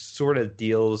those sort of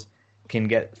deals can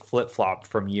get flip-flopped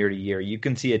from year to year. You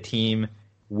can see a team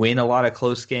win a lot of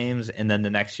close games, and then the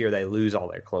next year they lose all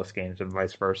their close games and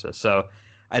vice versa. So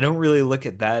I don't really look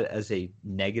at that as a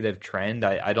negative trend.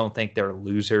 I don't think they're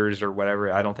losers or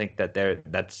whatever. I don't think that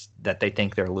they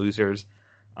think they're losers.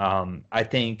 I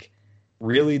think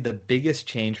really the biggest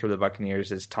change for the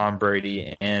Buccaneers is Tom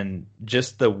Brady and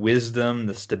just the wisdom,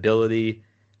 the stability,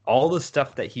 all the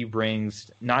stuff that he brings,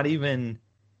 not even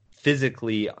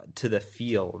physically to the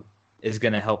field, is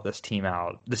going to help this team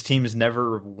out. This team has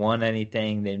never won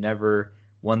anything. They've never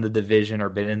won the division or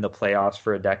been in the playoffs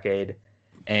for a decade,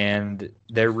 and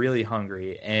they're really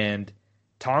hungry. And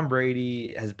Tom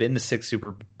Brady has been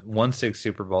to won 6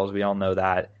 Super Bowls. We all know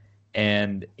that.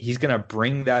 And he's going to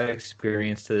bring that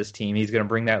experience to this team. He's going to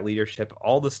bring that leadership,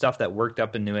 all the stuff that worked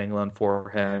up in New England for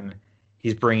him.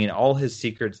 He's bringing all his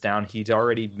secrets down. He's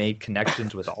already made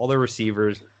connections with all the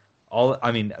receivers.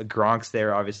 Gronk's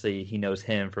there. Obviously, he knows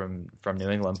him from New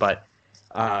England. But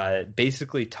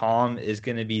basically, Tom is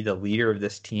going to be the leader of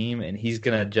this team, and he's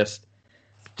going to just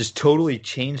totally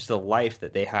change the life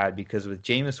that they had. Because with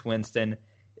Jameis Winston,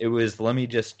 it was, let me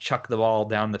just chuck the ball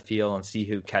down the field and see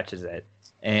who catches it.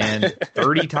 And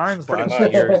 30 times last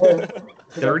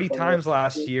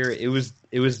year, it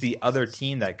was the other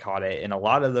team that caught it, and a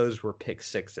lot of those were pick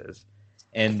sixes.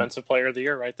 And Defensive Player of the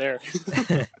Year right there.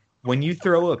 when you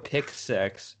throw a pick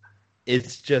six,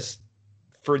 it's just,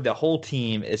 for the whole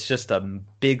team, it's just a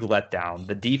big letdown.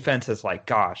 The defense is like,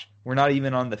 gosh, we're not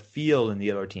even on the field and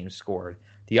the other team scored.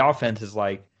 The offense is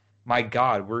like, my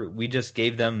God, we just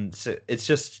gave them. It's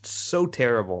just so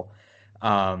terrible.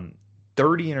 30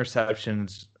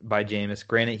 interceptions by Jameis.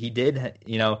 Granted, he did,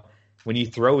 when you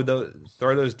throw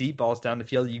those deep balls down the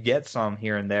field, you get some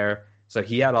here and there. So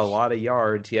he had a lot of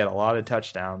yards. He had a lot of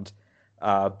touchdowns.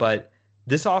 But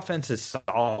this offense is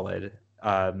solid.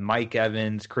 Mike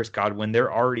Evans, Chris Godwin,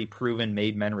 they're already proven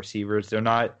made men receivers. They're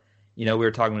not, we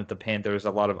were talking with the Panthers,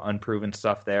 a lot of unproven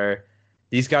stuff there.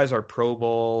 These guys are Pro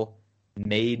Bowl,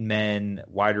 made men,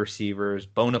 wide receivers,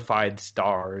 bona fide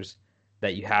stars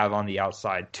that you have on the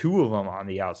outside. 2 of them on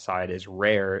the outside is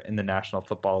rare in the National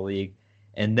Football League.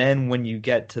 And then when you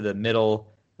get to the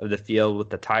middle of the field with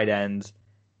the tight ends,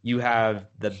 you have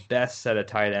the best set of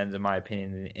tight ends, in my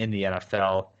opinion, in the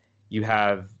NFL. You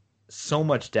have so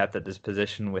much depth at this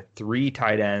position with 3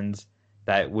 tight ends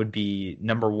that would be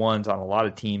number ones on a lot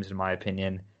of teams, in my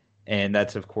opinion. And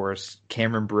that's, of course,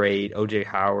 Cameron Brate, O.J.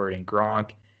 Howard, and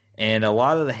Gronk. And a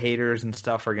lot of the haters and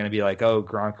stuff are going to be like, oh,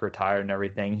 Gronk retired and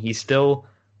everything. He's still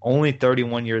only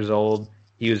 31 years old.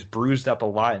 He was bruised up a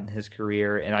lot in his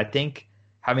career, and I think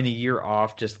having a year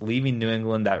off, just leaving New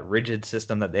England, that rigid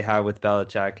system that they have with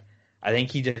Belichick, I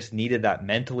think he just needed that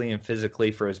mentally and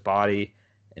physically for his body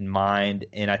and mind.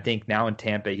 And I think now in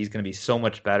Tampa, he's going to be so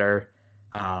much better.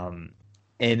 And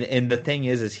the thing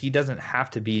is he doesn't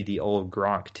have to be the old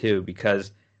Gronk too,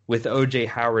 because with OJ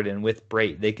Howard and with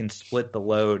Brate, they can split the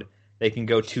load. They can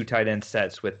go 2 tight end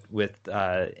sets with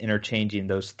interchanging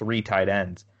those 3 tight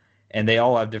ends, and they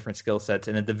all have different skill sets.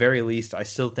 And at the very least, I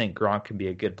still think Gronk can be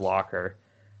a good blocker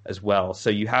as well.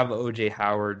 So you have OJ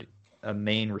Howard, a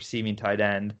main receiving tight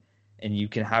end, and you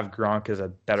can have Gronk as a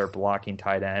better blocking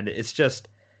tight end. It's just,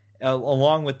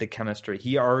 along with the chemistry,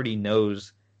 he already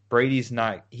knows Brady's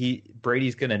going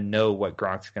to know what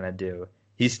Gronk's going to do.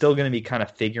 He's still going to be kind of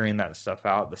figuring that stuff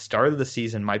out. The start of the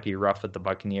season might be rough with the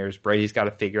Buccaneers. Brady's got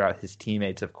to figure out his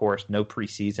teammates, of course. No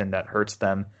preseason, that hurts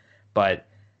them. But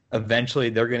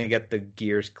eventually they're going to get the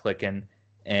gears clicking.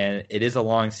 And it is a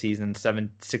long season,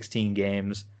 16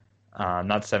 games.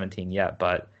 Not 17 yet,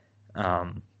 but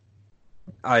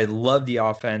I love the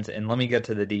offense. And let me get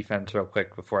to the defense real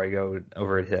quick before I go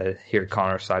over to hear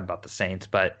Connor's side about the Saints.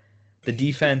 But the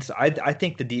defense, I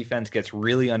think the defense gets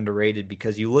really underrated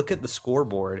because you look at the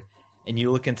scoreboard and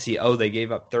you look and see, they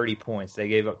gave up 30 points. They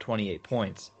gave up 28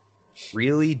 points.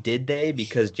 Really? Did they?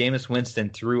 Because Jameis Winston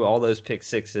threw all those pick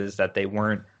sixes that they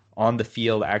weren't on the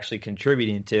field actually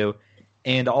contributing to.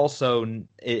 And also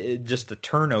just the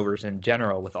turnovers in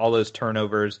general, with all those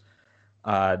turnovers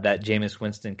that Jameis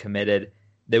Winston committed.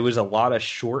 There was a lot of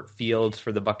short fields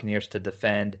for the Buccaneers to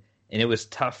defend, and it was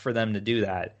tough for them to do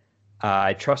that.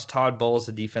 I trust Todd Bowles,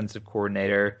 the defensive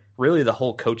coordinator. Really, the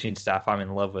whole coaching staff I'm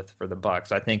in love with for the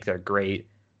Bucs. I think they're great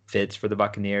fits for the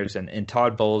Buccaneers. And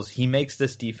Todd Bowles, he makes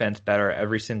this defense better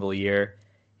every single year.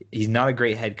 He's not a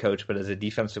great head coach, but as a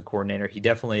defensive coordinator, he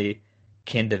definitely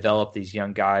can develop these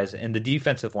young guys. And the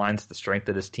defensive line's the strength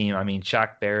of this team. I mean,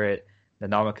 Shaq Barrett,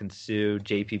 Ndamukong Suh,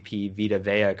 JPP, Vita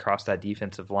Vea across that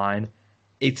defensive line.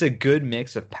 It's a good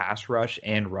mix of pass rush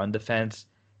and run defense.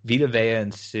 Vita Vea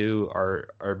and Sue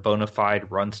are bona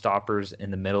fide run stoppers in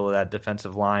the middle of that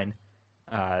defensive line.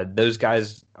 Those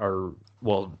guys are,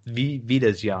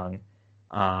 Vita's young.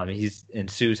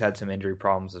 And Sue's had some injury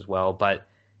problems as well. But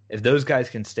if those guys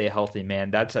can stay healthy,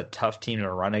 man, that's a tough team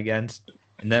to run against.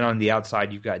 And then on the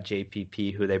outside, you've got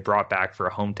JPP, who they brought back for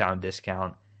a hometown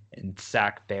discount. And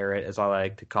Sack Barrett, as I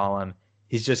like to call him,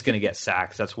 he's just going to get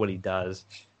sacks. That's what he does.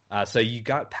 So you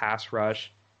got pass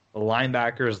rush. The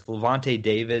linebackers, Levante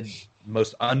David,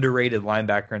 most underrated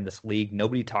linebacker in this league.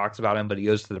 Nobody talks about him, but he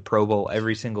goes to the Pro Bowl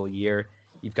every single year.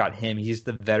 You've got him. He's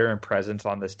the veteran presence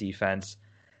on this defense.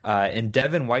 And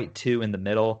Devin White, too, in the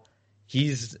middle.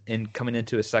 He's coming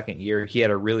into his second year. He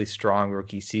had a really strong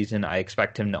rookie season. I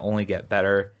expect him to only get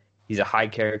better. He's a high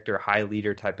character, high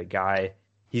leader type of guy.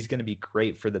 He's going to be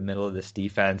great for the middle of this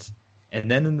defense.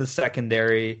 And then in the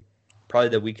secondary, probably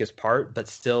the weakest part, but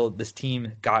still this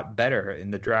team got better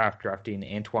in the draft, drafting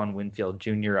Antoine Winfield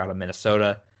Jr. out of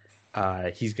Minnesota.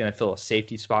 He's going to fill a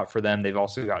safety spot for them. They've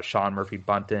also got Sean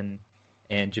Murphy-Bunting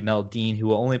and Jamel Dean, who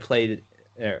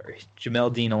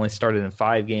Jamel Dean only started in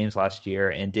 5 games last year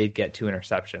and did get 2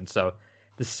 interceptions. So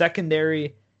the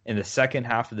secondary in the second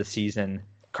half of the season,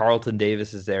 Carlton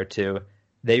Davis is there too.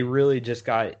 They really just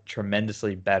got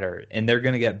tremendously better, and they're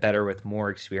going to get better with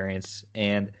more experience,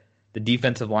 and the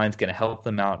defensive line is going to help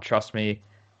them out. Trust me,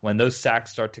 when those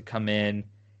sacks start to come in,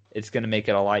 it's going to make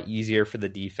it a lot easier for the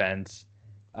defense,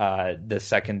 the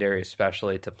secondary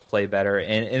especially, to play better.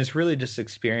 And it's really just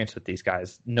experience with these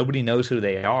guys. Nobody knows who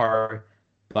they are,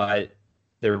 but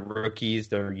they're rookies,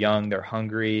 they're young, they're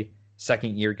hungry,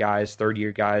 second-year guys,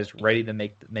 third-year guys, ready to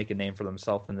make a name for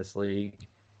themselves in this league.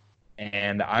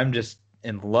 And I'm just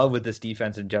in love with this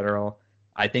defense in general.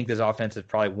 I think this offense is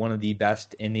probably one of the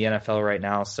best in the NFL right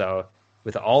now. So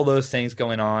with all those things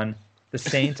going on, the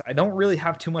Saints, I don't really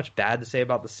have too much bad to say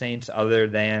about the Saints other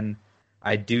than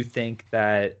I do think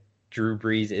that Drew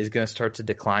Brees is going to start to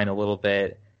decline a little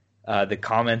bit. The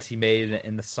comments he made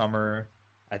in the summer,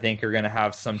 I think, are going to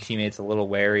have some teammates a little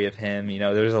wary of him. You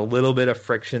know, there's a little bit of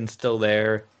friction still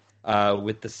there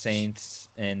with the Saints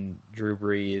and Drew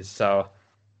Brees. So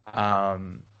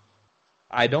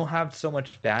I don't have so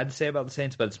much bad to say about the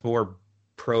Saints, but it's more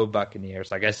pro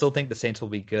Buccaneers. Like, I still think the Saints will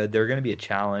be good. They're going to be a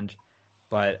challenge,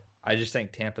 but I just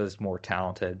think Tampa is more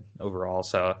talented overall.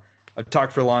 So I've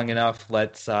talked for long enough.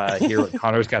 Let's hear what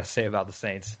Connor's got to say about the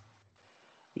Saints.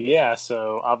 Yeah,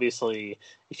 so obviously,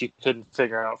 if you couldn't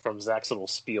figure out from Zach's little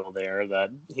spiel there that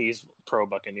he's pro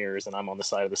Buccaneers and I'm on the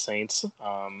side of the Saints,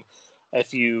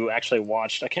 if you actually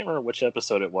watched, I can't remember which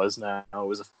episode it was now. It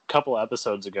was a couple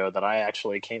episodes ago that I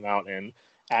actually came out and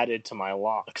added to my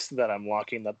locks that I'm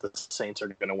locking that the Saints are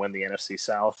going to win the NFC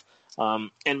South.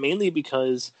 And mainly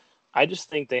because I just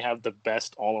think they have the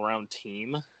best all-around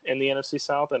team in the NFC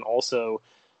South. And also,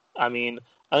 I mean,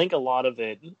 I think a lot of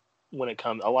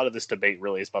this debate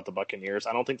really is about the Buccaneers.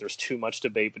 I don't think there's too much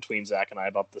debate between Zach and I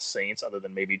about the Saints, other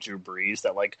than maybe Drew Brees,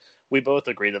 that like we both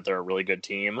agree that they're a really good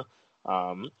team.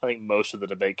 I think most of the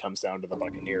debate comes down to the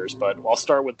Buccaneers, but I'll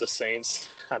start with the Saints.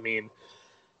 I mean,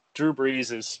 Drew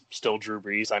Brees is still Drew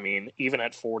Brees. I mean, even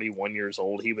at 41 years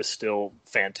old, he was still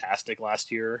fantastic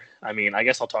last year. I mean, I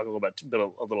guess I'll talk a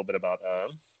little bit about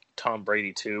Tom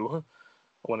Brady too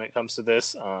when it comes to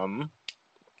this.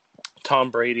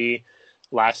 Tom Brady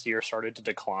last year started to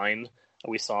decline.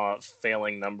 We saw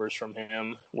failing numbers from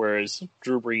him, whereas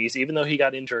Drew Brees, even though he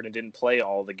got injured and didn't play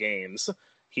all the games,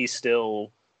 he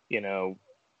still,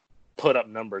 put up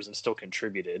numbers and still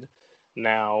contributed.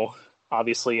 Now,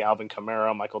 obviously, Alvin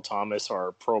Kamara, Michael Thomas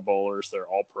are Pro Bowlers. They're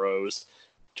all pros.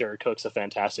 Jared Cook's a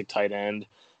fantastic tight end.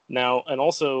 Now, and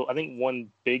also, I think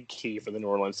one big key for the New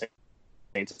Orleans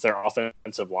Saints is their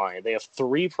offensive line. They have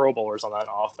 3 Pro Bowlers on that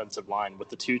offensive line, with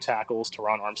the 2 tackles,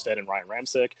 Teron Armstead and Ryan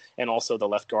Ramczyk, and also the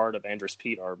left guard of Andrus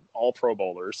Peat are all Pro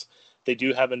Bowlers. They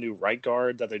do have a new right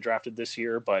guard that they drafted this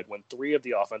year, but when 3 of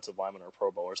the offensive linemen are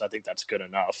Pro Bowlers, I think that's good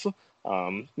enough.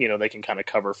 They can kind of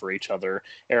cover for each other.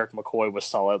 Eric McCoy was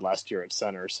solid last year at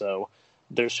center, so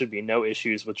there should be no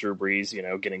issues with Drew Brees,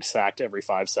 getting sacked every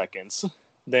 5 seconds.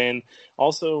 Then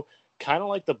also, kind of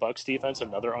like the Bucs defense,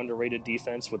 another underrated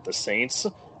defense with the Saints.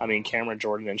 I mean, Cameron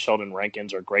Jordan and Sheldon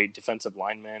Rankins are great defensive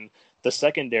linemen. The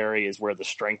secondary is where the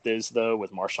strength is, though,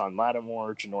 with Marshawn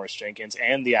Lattimore, Janoris Jenkins,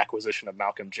 and the acquisition of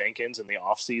Malcolm Jenkins in the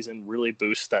offseason really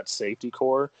boosts that safety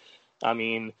core. I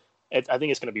mean, I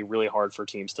think it's going to be really hard for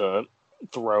teams to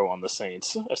throw on the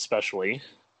Saints, especially.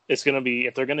 It's going to be,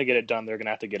 if they're going to get it done, they're going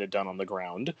to have to get it done on the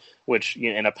ground, which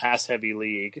in a pass-heavy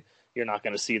league, you're not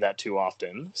going to see that too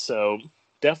often. So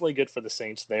definitely good for the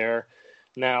Saints there.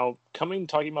 Now,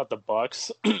 talking about the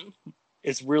Bucs,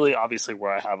 is really obviously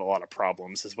where I have a lot of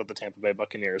problems is with the Tampa Bay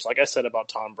Buccaneers. Like I said about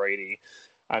Tom Brady,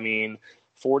 I mean,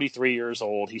 43 years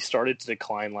old, he started to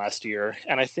decline last year.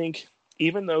 And I think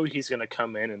even though he's going to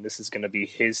come in and this is going to be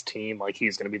his team, like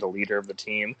he's going to be the leader of the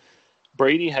team,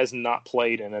 Brady has not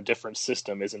played in a different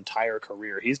system his entire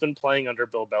career. He's been playing under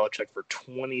Bill Belichick for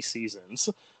 20 seasons.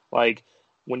 Like,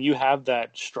 when you have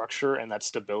that structure and that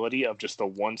stability of just the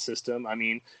one system, I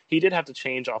mean, he did have to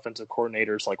change offensive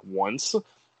coordinators like once,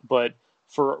 but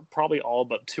for probably all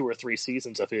but 2 or 3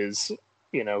 seasons of his,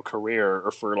 career,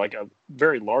 or for like a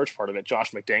very large part of it,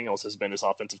 Josh McDaniels has been his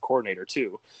offensive coordinator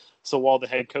too. So while the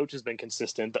head coach has been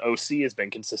consistent, the OC has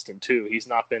been consistent too. He's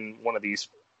not been one of these,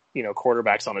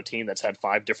 quarterbacks on a team that's had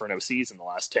 5 different OCs in the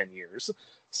last 10 years.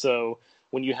 So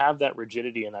when you have that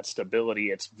rigidity and that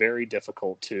stability, it's very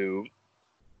difficult to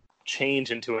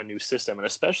change into a new system. And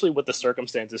especially with the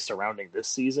circumstances surrounding this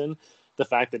season, the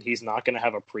fact that he's not going to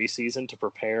have a preseason to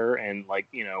prepare and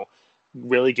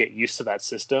really get used to that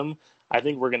system, I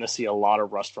think we're going to see a lot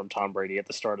of rust from Tom Brady at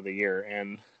the start of the year.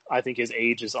 And I think his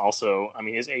age is also,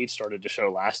 his age started to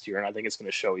show last year, and I think it's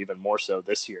going to show even more so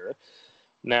this year.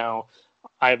 Now,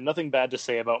 I have nothing bad to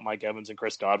say about Mike Evans and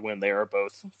Chris Godwin. They are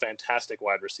both fantastic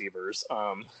wide receivers.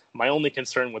 My only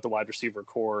concern with the wide receiver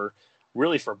core,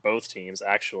 really for both teams,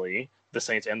 actually, the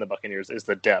Saints and the Buccaneers, is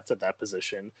the depth at that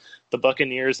position. The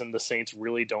Buccaneers and the Saints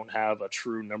really don't have a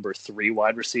true number 3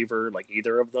 wide receiver, like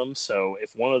either of them. So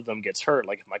if one of them gets hurt,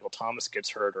 like if Michael Thomas gets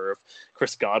hurt or if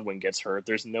Chris Godwin gets hurt,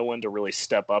 there's no one to really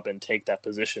step up and take that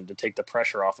position, to take the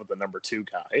pressure off of the number 2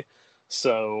 guy.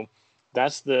 So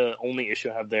that's the only issue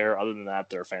I have there. Other than that,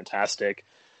 they're fantastic.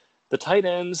 The tight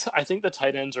ends, I think the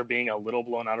tight ends are being a little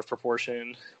blown out of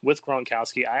proportion. With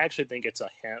Gronkowski, I actually think it's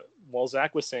while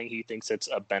Zach was saying he thinks it's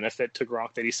a benefit to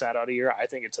Gronk that he sat out a year, I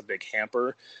think it's a big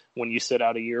hamper when you sit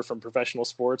out a year from professional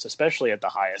sports, especially at the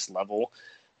highest level.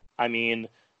 I mean,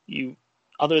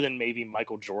 other than maybe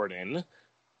Michael Jordan,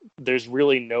 there's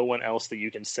really no one else that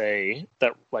you can say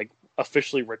that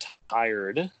officially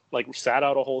retired, sat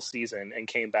out a whole season and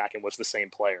came back and was the same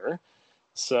player.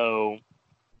 So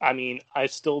I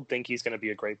still think he's going to be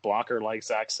a great blocker, like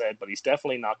Zach said, but he's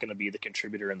definitely not going to be the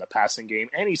contributor in the passing game,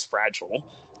 and he's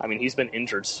fragile. He's been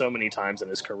injured so many times in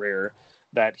his career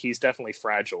that he's definitely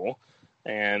fragile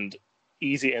and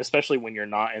easy, especially when you're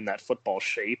not in that football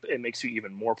shape. It makes you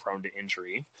even more prone to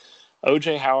injury.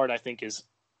 O.J. Howard, I think, is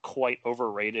quite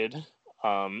overrated.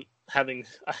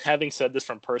 Having said this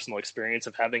from personal experience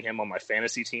of having him on my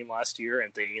fantasy team last year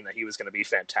and thinking that he was going to be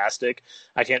fantastic,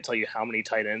 I can't tell you how many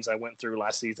tight ends I went through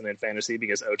last season in fantasy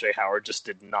because O.J. Howard just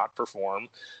did not perform.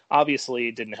 Obviously,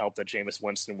 it didn't help that Jameis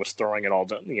Winston was throwing it all,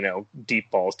 deep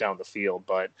balls down the field,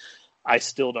 but I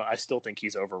still think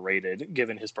he's overrated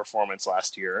given his performance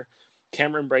last year.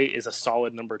 Cameron Brate is a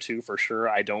solid number 2 for sure.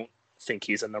 I don't think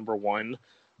he's a number 1,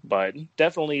 but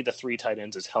definitely the 3 tight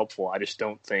ends is helpful. I just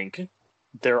don't think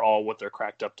they're all what they're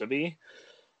cracked up to be.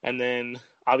 And then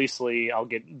obviously I'll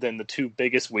get then the 2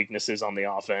 biggest weaknesses on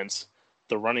the offense,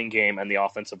 the running game and the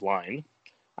offensive line.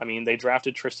 I mean, they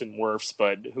drafted Tristan Wirfs,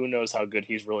 but who knows how good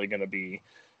he's really going to be.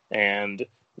 And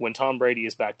when Tom Brady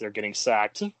is back there getting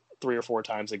sacked 3 or 4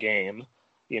 times a game,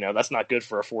 that's not good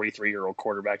for a 43-year-old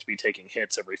quarterback to be taking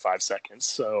hits every 5 seconds.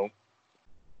 So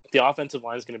the offensive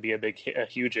line is going to be a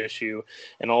huge issue.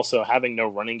 And also having no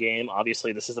running game.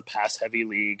 Obviously, this is a pass-heavy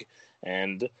league,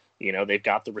 and they've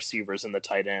got the receivers and the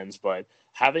tight ends, but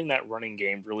having that running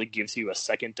game really gives you a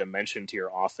second dimension to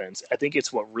your offense. I think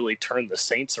it's what really turned the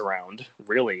Saints around,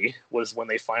 really, was when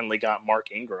they finally got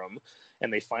Mark Ingram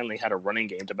and they finally had a running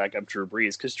game to back up Drew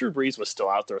Brees, because Drew Brees was still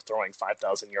out there throwing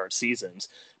 5,000-yard seasons,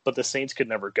 but the Saints could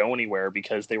never go anywhere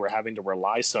because they were having to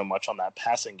rely so much on that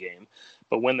passing game.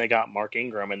 But when they got Mark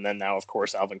Ingram and then now, of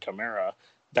course, Alvin Kamara,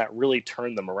 that really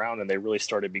turned them around and they really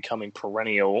started becoming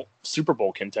perennial Super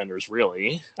Bowl contenders,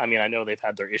 really. I mean, I know they've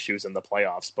had their issues in the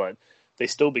playoffs, but they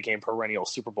still became perennial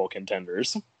Super Bowl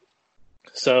contenders.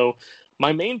 So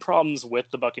my main problems with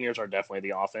the Buccaneers are definitely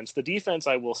the offense. The defense,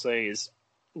 I will say, is,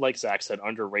 like Zach said,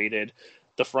 underrated.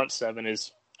 The front 7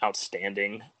 is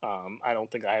outstanding. I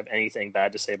don't think I have anything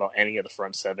bad to say about any of the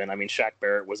front 7. I mean, Shaq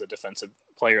Barrett was a Defensive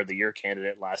Player of the Year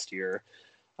candidate last year.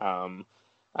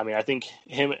 I think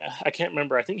him and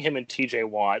TJ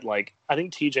Watt, I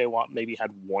think TJ Watt maybe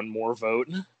had one more vote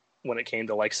when it came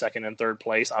to second and third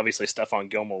place. Obviously, Stephon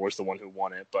Gilmore was the one who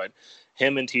won it, but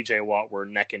him and TJ Watt were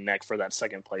neck and neck for that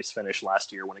second place finish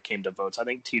last year when it came to votes. I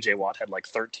think TJ Watt had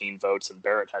 13 votes and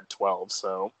Barrett had 12.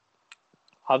 So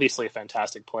obviously a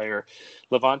fantastic player.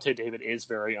 Levante David is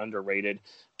very underrated.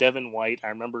 Devin White, I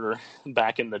remember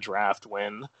back in the draft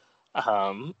when,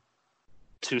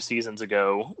 2 seasons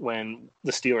ago when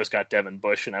the Steelers got Devin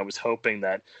Bush, and I was hoping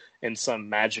that in some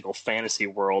magical fantasy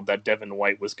world that Devin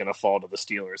White was going to fall to the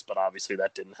Steelers, but obviously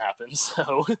that didn't happen.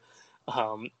 So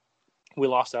we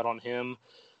lost out on him.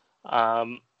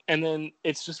 And then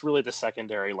it's just really the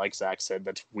secondary, like Zach said,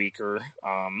 that's weaker.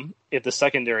 If the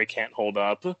secondary can't hold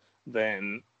up,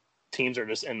 then teams are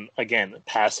just in, again,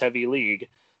 pass-heavy league.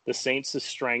 The Saints'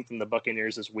 strength and the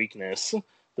Buccaneers' weakness,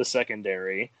 the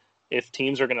secondary. If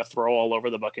teams are going to throw all over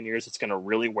the Buccaneers, it's going to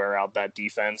really wear out that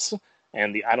defense,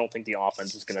 and I don't think the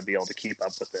offense is going to be able to keep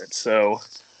up with it. So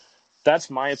that's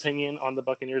my opinion on the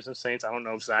Buccaneers and Saints. I don't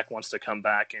know if Zach wants to come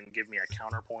back and give me a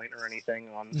counterpoint or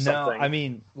anything on something. No, I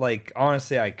mean,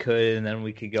 honestly, I could, and then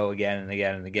we could go again and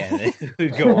again and again.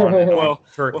 We'd go on and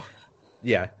on.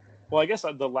 Yeah. Well, I guess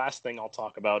the last thing I'll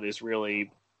talk about is really,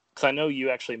 because I know you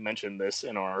actually mentioned this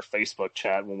in our Facebook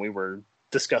chat when we were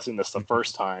discussing this the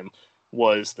first time,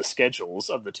 was the schedules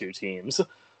of the 2 teams.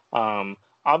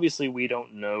 Obviously, we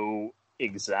don't know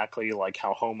exactly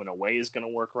how home and away is going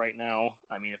to work right now.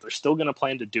 I mean, if they're still going to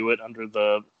plan to do it under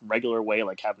the regular way,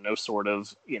 have no sort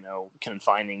of,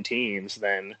 confining teams,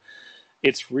 then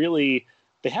it's really,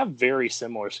 they have very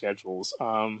similar schedules.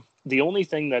 The only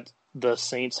thing that the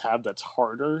Saints have that's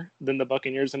harder than the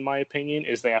Buccaneers, in my opinion,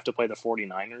 is they have to play the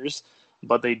 49ers,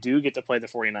 but they do get to play the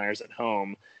 49ers at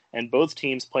home. And both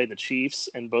teams play the Chiefs,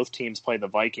 and both teams play the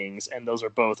Vikings, and those are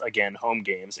both, again, home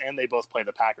games, and they both play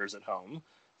the Packers at home.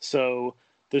 So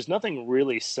there's nothing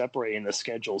really separating the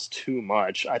schedules too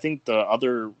much. I think the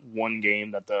other one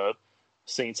game that the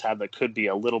Saints have that could be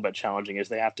a little bit challenging is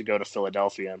they have to go to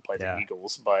Philadelphia and play the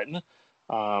Eagles. But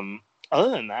other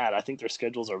than that, I think their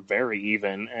schedules are very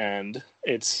even, and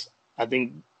I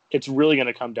think it's really going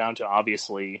to come down to,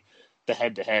 obviously, the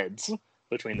head-to-heads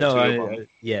between the two of them.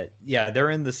 Yeah, they're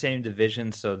in the same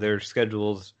division, so their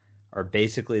schedules are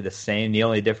basically the same. The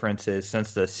only difference is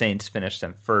since the Saints finished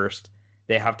them first,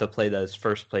 they have to play those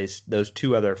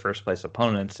 2 other first place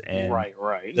opponents, and right.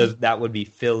 That would be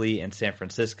Philly and San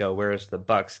Francisco, whereas the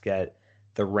Bucs get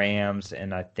the Rams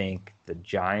and I think the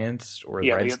Giants or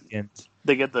the Redskins.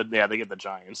 They get the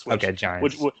Giants.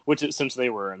 Giants. Which since they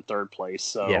were in third place,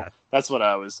 so that's what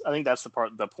I think that's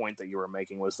the point that you were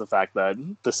making was the fact that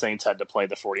the Saints had to play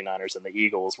the 49ers and the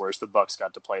Eagles, whereas the Bucs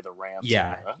got to play the Rams.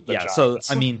 And the Giants. So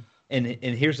I mean, and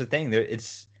here's the thing: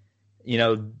 it's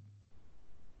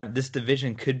this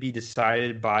division could be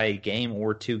decided by a game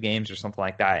or 2 games or something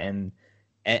like that, and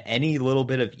any little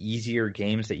bit of easier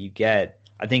games that you get,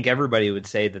 I think everybody would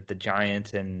say that the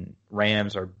Giants and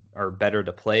Rams are are better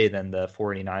to play than the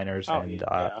 49ers and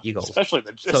Eagles. Especially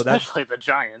the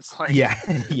Giants. Like,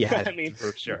 yeah, I mean,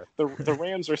 for sure. The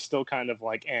Rams are still kind of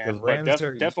like,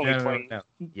 definitely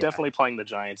playing the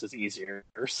Giants is easier.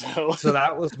 So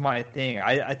that was my thing.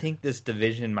 I think this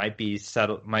division might be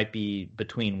settled, might be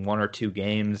between 1 or 2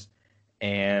 games,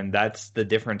 and that's the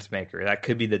difference maker. That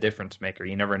could be the difference maker.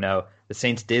 You never know. The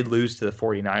Saints did lose to the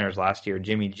 49ers last year.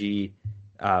 Jimmy G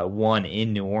won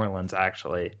in New Orleans,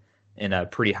 actually, in a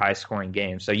pretty high-scoring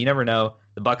game. So you never know.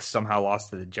 The Bucs somehow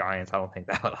lost to the Giants. I don't think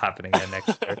that'll happen again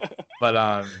next year. But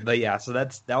yeah, so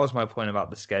that was my point about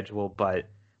the schedule. But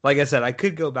like I said, I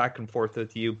could go back and forth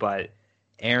with you. But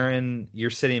Aaron,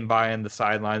 you're sitting by on the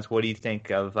sidelines. What do you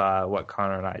think of what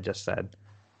Connor and I just said?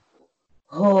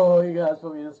 Oh, you guys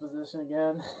put me in this position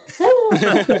again. You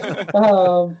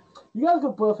guys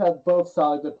could both have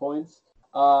solid good points.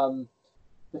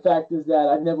 The fact is that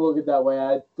I never look at it that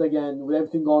way. Again, with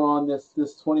everything going on this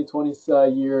 2020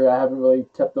 year, I haven't really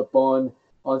kept up on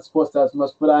sports as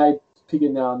much, but I peek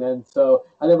it now and then. So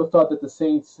I never thought that the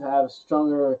Saints have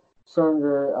stronger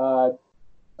secondary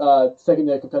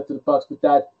compared to the Bucs, but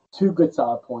that two good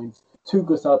solid points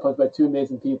by two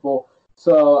amazing people.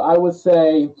 So I would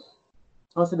say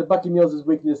the Buccaneers'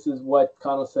 weakness is what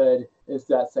Connell said, is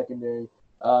that secondary.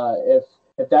 If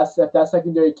that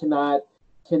secondary cannot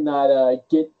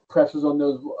get pressures on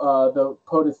those the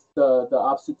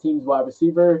opposite team's wide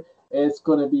receiver, it's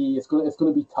gonna be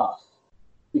tough,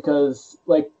 because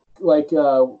like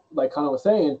Connor was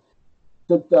saying,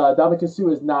 Ndamukong Suh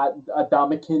is not a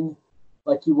Ndamukong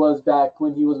like he was back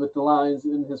when he was with the Lions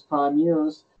in his prime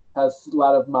years. Has a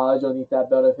lot of mileage underneath that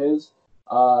belt of his.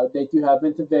 They do have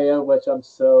Vita Vea, which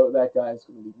that guy is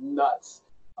going to be nuts.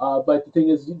 But the thing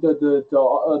is,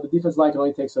 the defense line can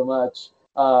only take so much.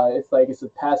 It's a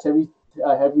pass heavy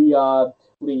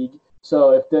league.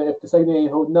 So if the secondary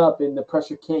ain't holding up and the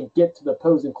pressure can't get to the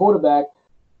opposing quarterback,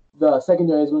 the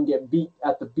secondary is going to get beat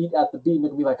at the beat, and they're going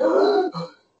to be like,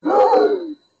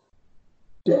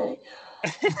 dang.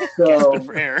 So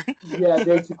yeah,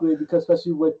 basically, because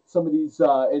especially with some of these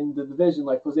in the division,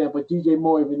 like for example, DJ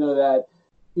Moore, even though that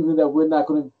we're not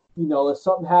going to, if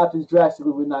something happens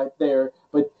drastically, we're not there,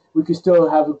 but we could still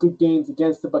have good games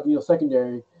against the Buccaneers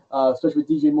secondary, especially with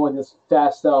DJ Moore and his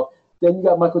fast self. Then you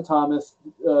got Michael Thomas,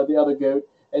 the other GOAT,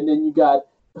 and then you got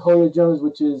Julio Jones,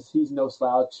 he's no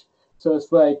slouch. So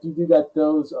it's like you do got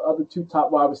those other two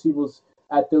top wide receivers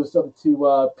at those other two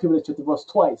people that you have to rush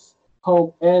twice,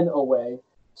 home and away.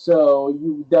 So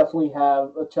you definitely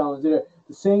have a challenge there.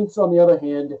 The Saints, on the other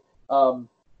hand,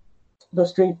 the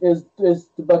strength is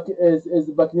the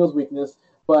Buccaneers' weakness,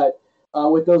 but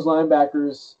with those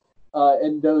linebackers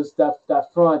and that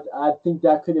front, I think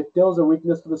that could, if there was a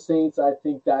weakness for the Saints, I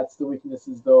think that's the weakness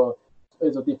is the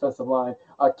defensive line.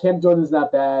 Cam Jordan is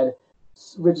not bad.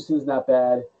 Richardson is not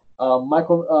bad.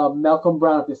 Malcolm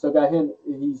Brown, if they still got him,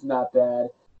 he's not bad.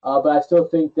 But I still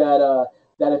think that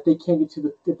if they can't get to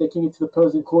the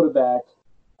opposing quarterback,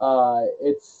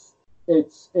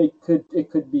 it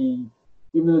could be,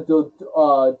 even if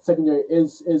the secondary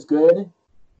is good.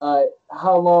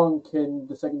 How long can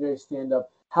the secondary stand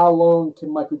up? How long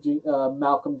can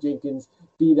Malcolm Jenkins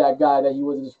be that guy that he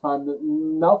was in his prime?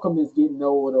 Malcolm is getting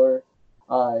older,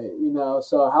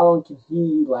 so how long can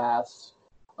he last?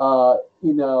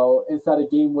 Inside a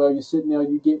game where you're sitting there,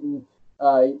 you're getting,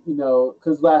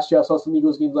 because last year I saw some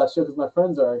Eagles games last year because my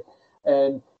friends are,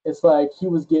 and it's like he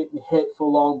was getting hit for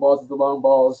long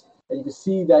balls, and you could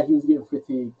see that he was getting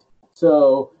fatigued.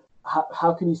 So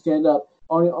how can he stand up?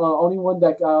 Only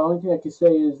thing I can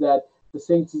say is that the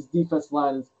Saints' defense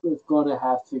line is going to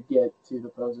have to get to the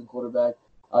opposing quarterback,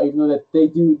 even though that they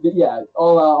do. Yeah,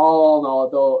 all in all,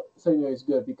 though, secondary is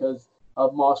good because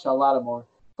of Marshawn Lattimore.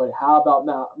 But how about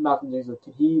Malcolm Jenkins?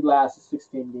 Can he last a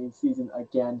 16-game season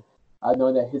again?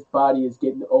 Knowing that his body is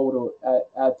getting older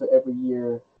after every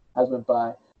year has went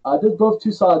by. They're both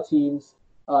two solid teams.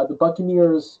 The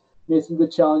Buccaneers made some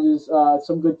good challenges,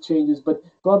 some good changes. But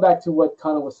going back to what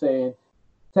Connor was saying,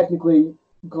 technically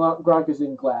Gronk is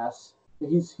in glass.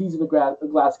 He's in a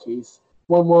glass case.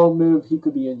 One wrong move, he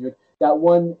could be injured. That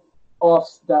one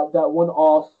off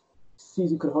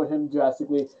season could hurt him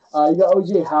drastically. You got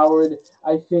OJ Howard.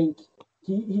 I think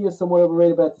he is somewhat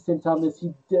overrated, but at the same time,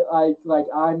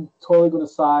 I'm totally going to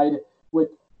side with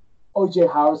OJ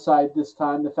Howard's side this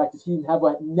time. The fact is he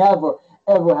never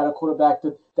ever had a quarterback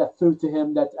that threw to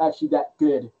him that's actually that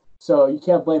good. So you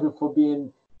can't blame him for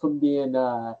being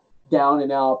down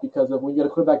and out, because of when you got a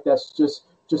quarterback that's just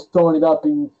throwing it up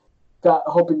and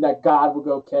hoping that God will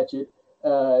go catch it.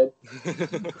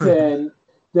 Then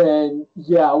then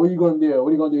yeah, what are you going to do? What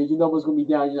are you going to do? Your number's going to be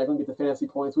down. You're not going to get the fantasy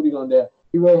points. What are you going to do?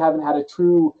 You really haven't had a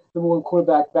true number one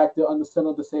quarterback back to on the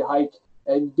center to say hike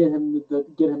and get him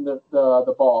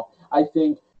the ball. I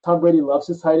think Tom Brady loves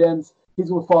his tight ends. He's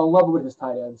going to fall in love with his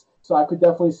tight ends. So I could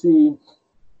definitely see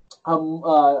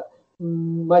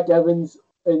Mike Evans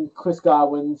and Chris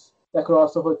Godwin's that could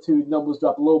also hurt two numbers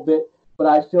drop a little bit. But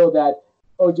I feel that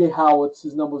O.J. Howard's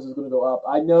his numbers is going to go up.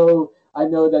 I know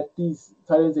that these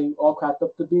tight ends ain't all cracked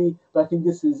up to be, but I think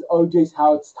this is O.J.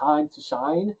 Howard's time to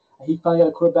shine. He finally got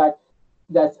a quarterback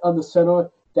that's on the center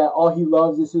that all he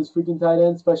loves is his freaking tight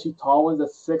ends, especially tall ones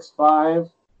that's 6'5",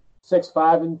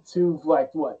 and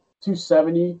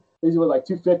 270. These were like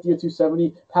 250 or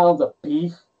 270 pounds of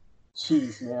beef.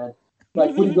 Jeez, man.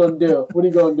 Like, what are you going to do? What are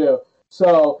you going to do?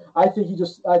 So I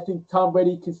think Tom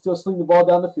Brady can still sling the ball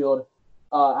down the field.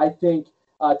 I think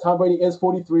Tom Brady is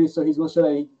 43, so he's going to show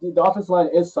that the offensive line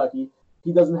is sucky.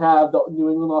 He doesn't have the New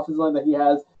England offensive line that he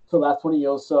has for the last 20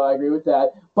 years, so I agree with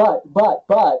that. But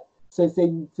since they're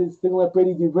going to let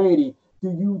Brady do Brady,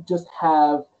 do you just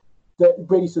have the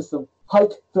Brady system?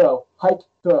 Hike, throw, hike,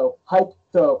 throw, hike,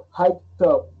 throw, hike,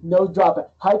 throw, no drop it,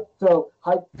 hike,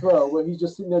 throw, where he's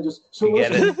just sitting there just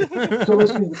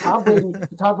the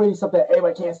Tom Brady stuff that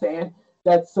everybody can't stand.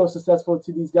 That's so successful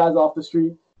to these guys off the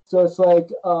street. So it's like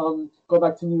go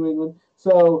back to New England.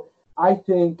 So I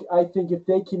think if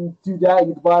they can do that and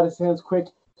get the ball out of his hands quick,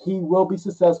 he will be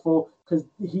successful because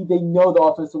they know the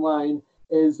offensive line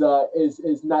is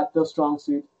not the strong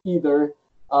suit either.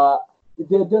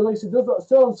 They're like I said, there's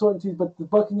still uncertainties, but the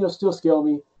Buccaneers still scale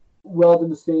me well than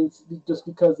the Saints just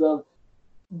because of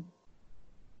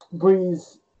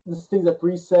Breeze. The things that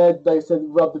Breeze said, like I said,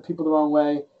 rubbed the people the wrong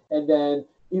way. And then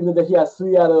even though he has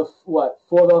 3 out of 4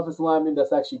 offensive linemen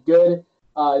that's actually good,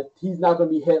 he's not going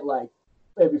to be hit like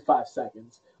every 5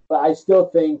 seconds. But I still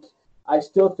think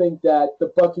that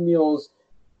the Buccaneers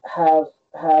have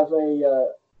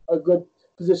a good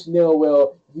position there.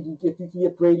 Will if you can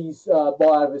get Brady's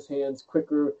ball out of his hands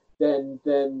quicker than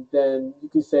you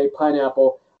could say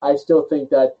Pineapple, I still think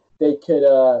that they could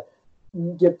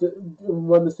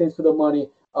run the Saints for the money.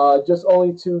 Just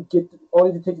only to take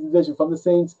the division from the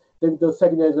Saints. The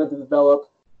secondary is going to develop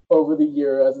over the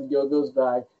year as the year goes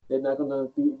by. They're not going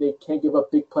to be. They can't give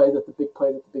up big plays after big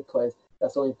plays after big plays.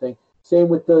 That's the only thing. Same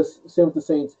with the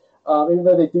Saints. Even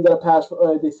though they do got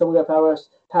a they still got a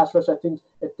pass rush. I think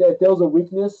if there was a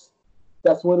weakness,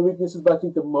 that's one of the weaknesses. But I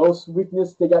think the most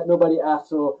weakness, they got nobody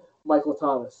after Michael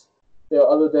Thomas.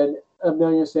 Other than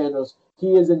Emmanuel Sanders.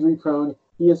 He is injury prone.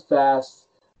 He is fast.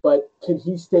 But can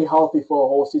he stay healthy for a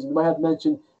whole season? You might have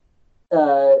mentioned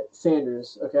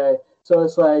Sanders. Okay, so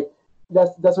it's like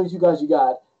that's what you guys you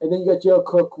got, and then you got Joe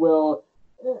Cook. Well,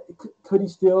 could he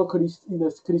still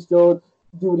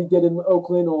do what he did in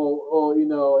Oakland, or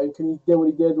and can he do what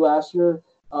he did last year?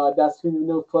 That's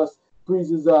plus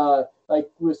Breeze is like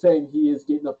we were saying, he is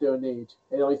getting up there in age.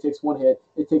 It only takes one hit.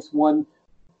 It takes one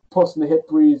person to hit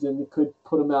Breeze, and it could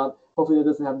put him out. Hopefully that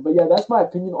doesn't happen. But yeah, that's my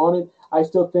opinion on it. I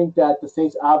still think that the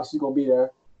Saints obviously going to be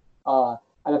there. And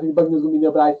I think the Buccaneers going to be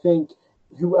there. But I think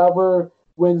whoever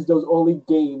wins those early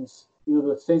games, either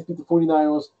the Saints beat the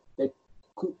 49ers, they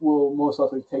will most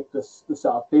likely take the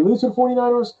South. If they lose to the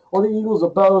 49ers or the Eagles or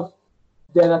both,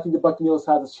 then I think the Buccaneers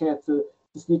have a chance to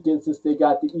sneak in since they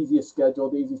got the easiest schedule,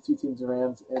 the easiest 2 teams, the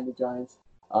Rams and the Giants.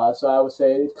 So I would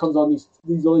say it comes on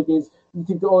these early games. You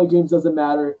think the early games doesn't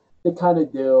matter? They kind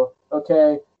of do.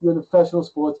 Okay, you're in the professional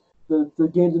sports. The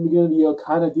games in the beginning of the year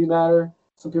kind of do matter.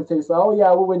 Some people think it's like, oh yeah,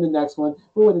 we'll win the next one.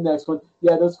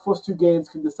 Yeah, those first 2 games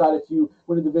can decide if you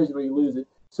win the division or you lose it.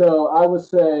 So I would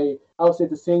say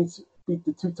the Saints beat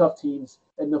the 2 tough teams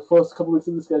in the first couple weeks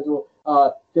of the schedule.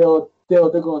 They're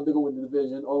going to win the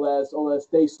division unless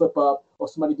they slip up or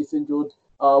somebody gets injured.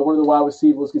 One of the wide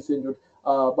receivers gets injured.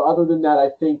 But other than that, I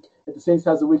think if the Saints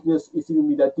has a weakness, it's either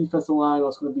going to be that defensive line or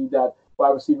it's going to be that wide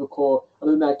receiver core.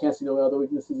 Other than that, I can't see no other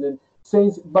weaknesses in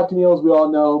Saints. Buccaneers, we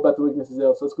all know about the weaknesses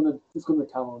there, so it's going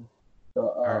to count on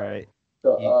the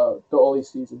early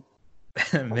season.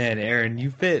 Man, Aaron,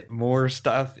 you fit more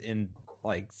stuff in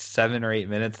like 7 or 8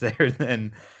 minutes there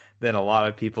than a lot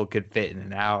of people could fit in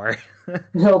an hour.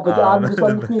 No, but I'm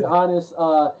just being honest.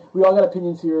 We all got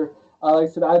opinions here. Like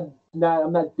I said, I'm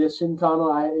not dishing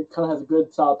Connor. It kind of has a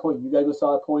good solid point. You got a good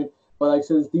solid point. But like I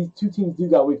said, these 2 teams do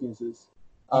got weaknesses.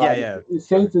 The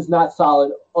Saints is not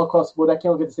solid across the board. I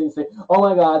can't look at the Saints and say, oh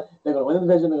my God, they're going to win the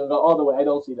division. They're going to go all the way. I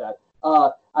don't see that.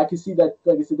 I can see that,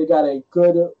 like I said, they got a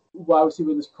good wide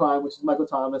receiver in this prime, which is Michael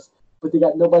Thomas, but they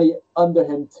got nobody under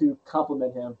him to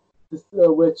complement him.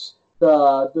 Which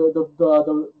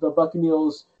the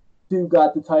Buccaneers do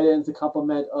got the tight ends to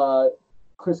complement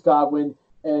Chris Godwin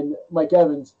and Mike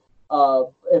Evans.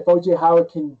 If OJ Howard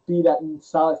can be that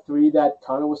solid 3 that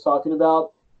Connor was talking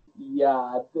about,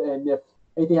 yeah, and if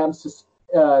anything happens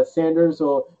to Sanders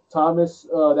or Thomas,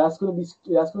 that's gonna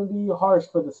be harsh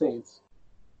for the Saints.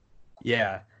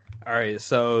 Yeah. All right.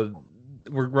 So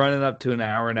we're running up to an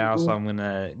hour now, so I'm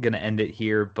gonna end it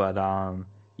here. But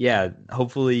yeah,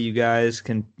 hopefully you guys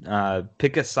can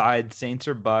pick a side, Saints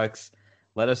or Bucks.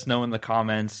 Let us know in the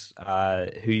comments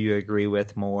who you agree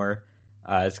with more.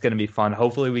 It's gonna be fun.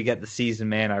 Hopefully we get the season,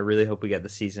 man. I really hope we get the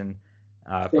season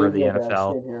for the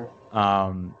NFL.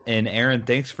 And Aaron,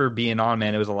 thanks for being on,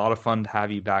 man. It was a lot of fun to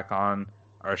have you back on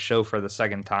our show for the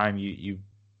second time. You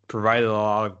provided a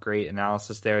lot of great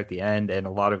analysis there at the end and a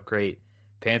lot of great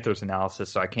Panthers analysis,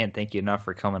 so I can't thank you enough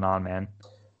for coming on, man.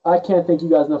 I can't thank you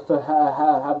guys enough for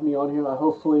having me on here.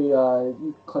 Hopefully,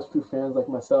 you Clutch Crew fans like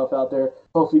myself out there,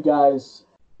 hopefully you guys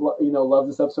love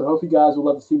this episode. Hopefully you guys will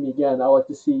love to see me again. I would like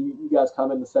to see you guys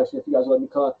comment in the section if you guys will let me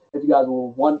come, if you guys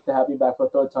will want to have me back for a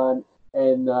third time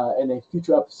and in a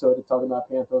future episode of talking about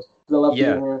Panthers. Because I love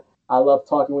being here. I love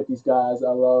talking with these guys.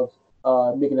 I love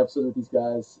making episodes with these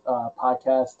guys.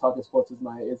 Podcasts, talking sports is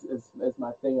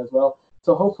my thing as well.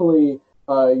 So hopefully,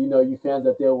 you fans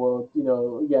out there will,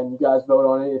 again, you guys vote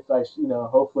on it. If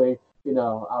hopefully,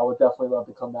 I would definitely love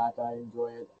to come back. I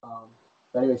enjoy it.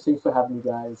 But anyway, thanks for having me,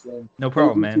 guys. And no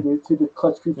problem, man. To the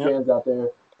Clutch Crew fans out there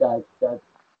that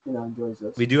enjoys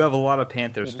this. We do have a lot of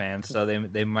Panthers fans, so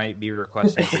they might be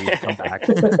requesting for you to come back.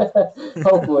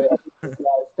 Hopefully, guys.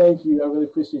 Thank you. I really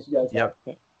appreciate you guys. Yep.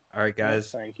 All right, guys.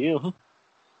 Thank you.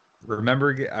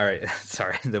 Remember, all right.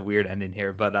 Sorry, the weird ending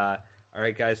here, but all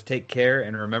right, guys. Take care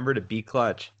and remember to be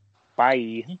clutch.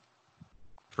 Bye.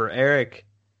 For Eric,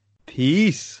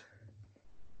 peace.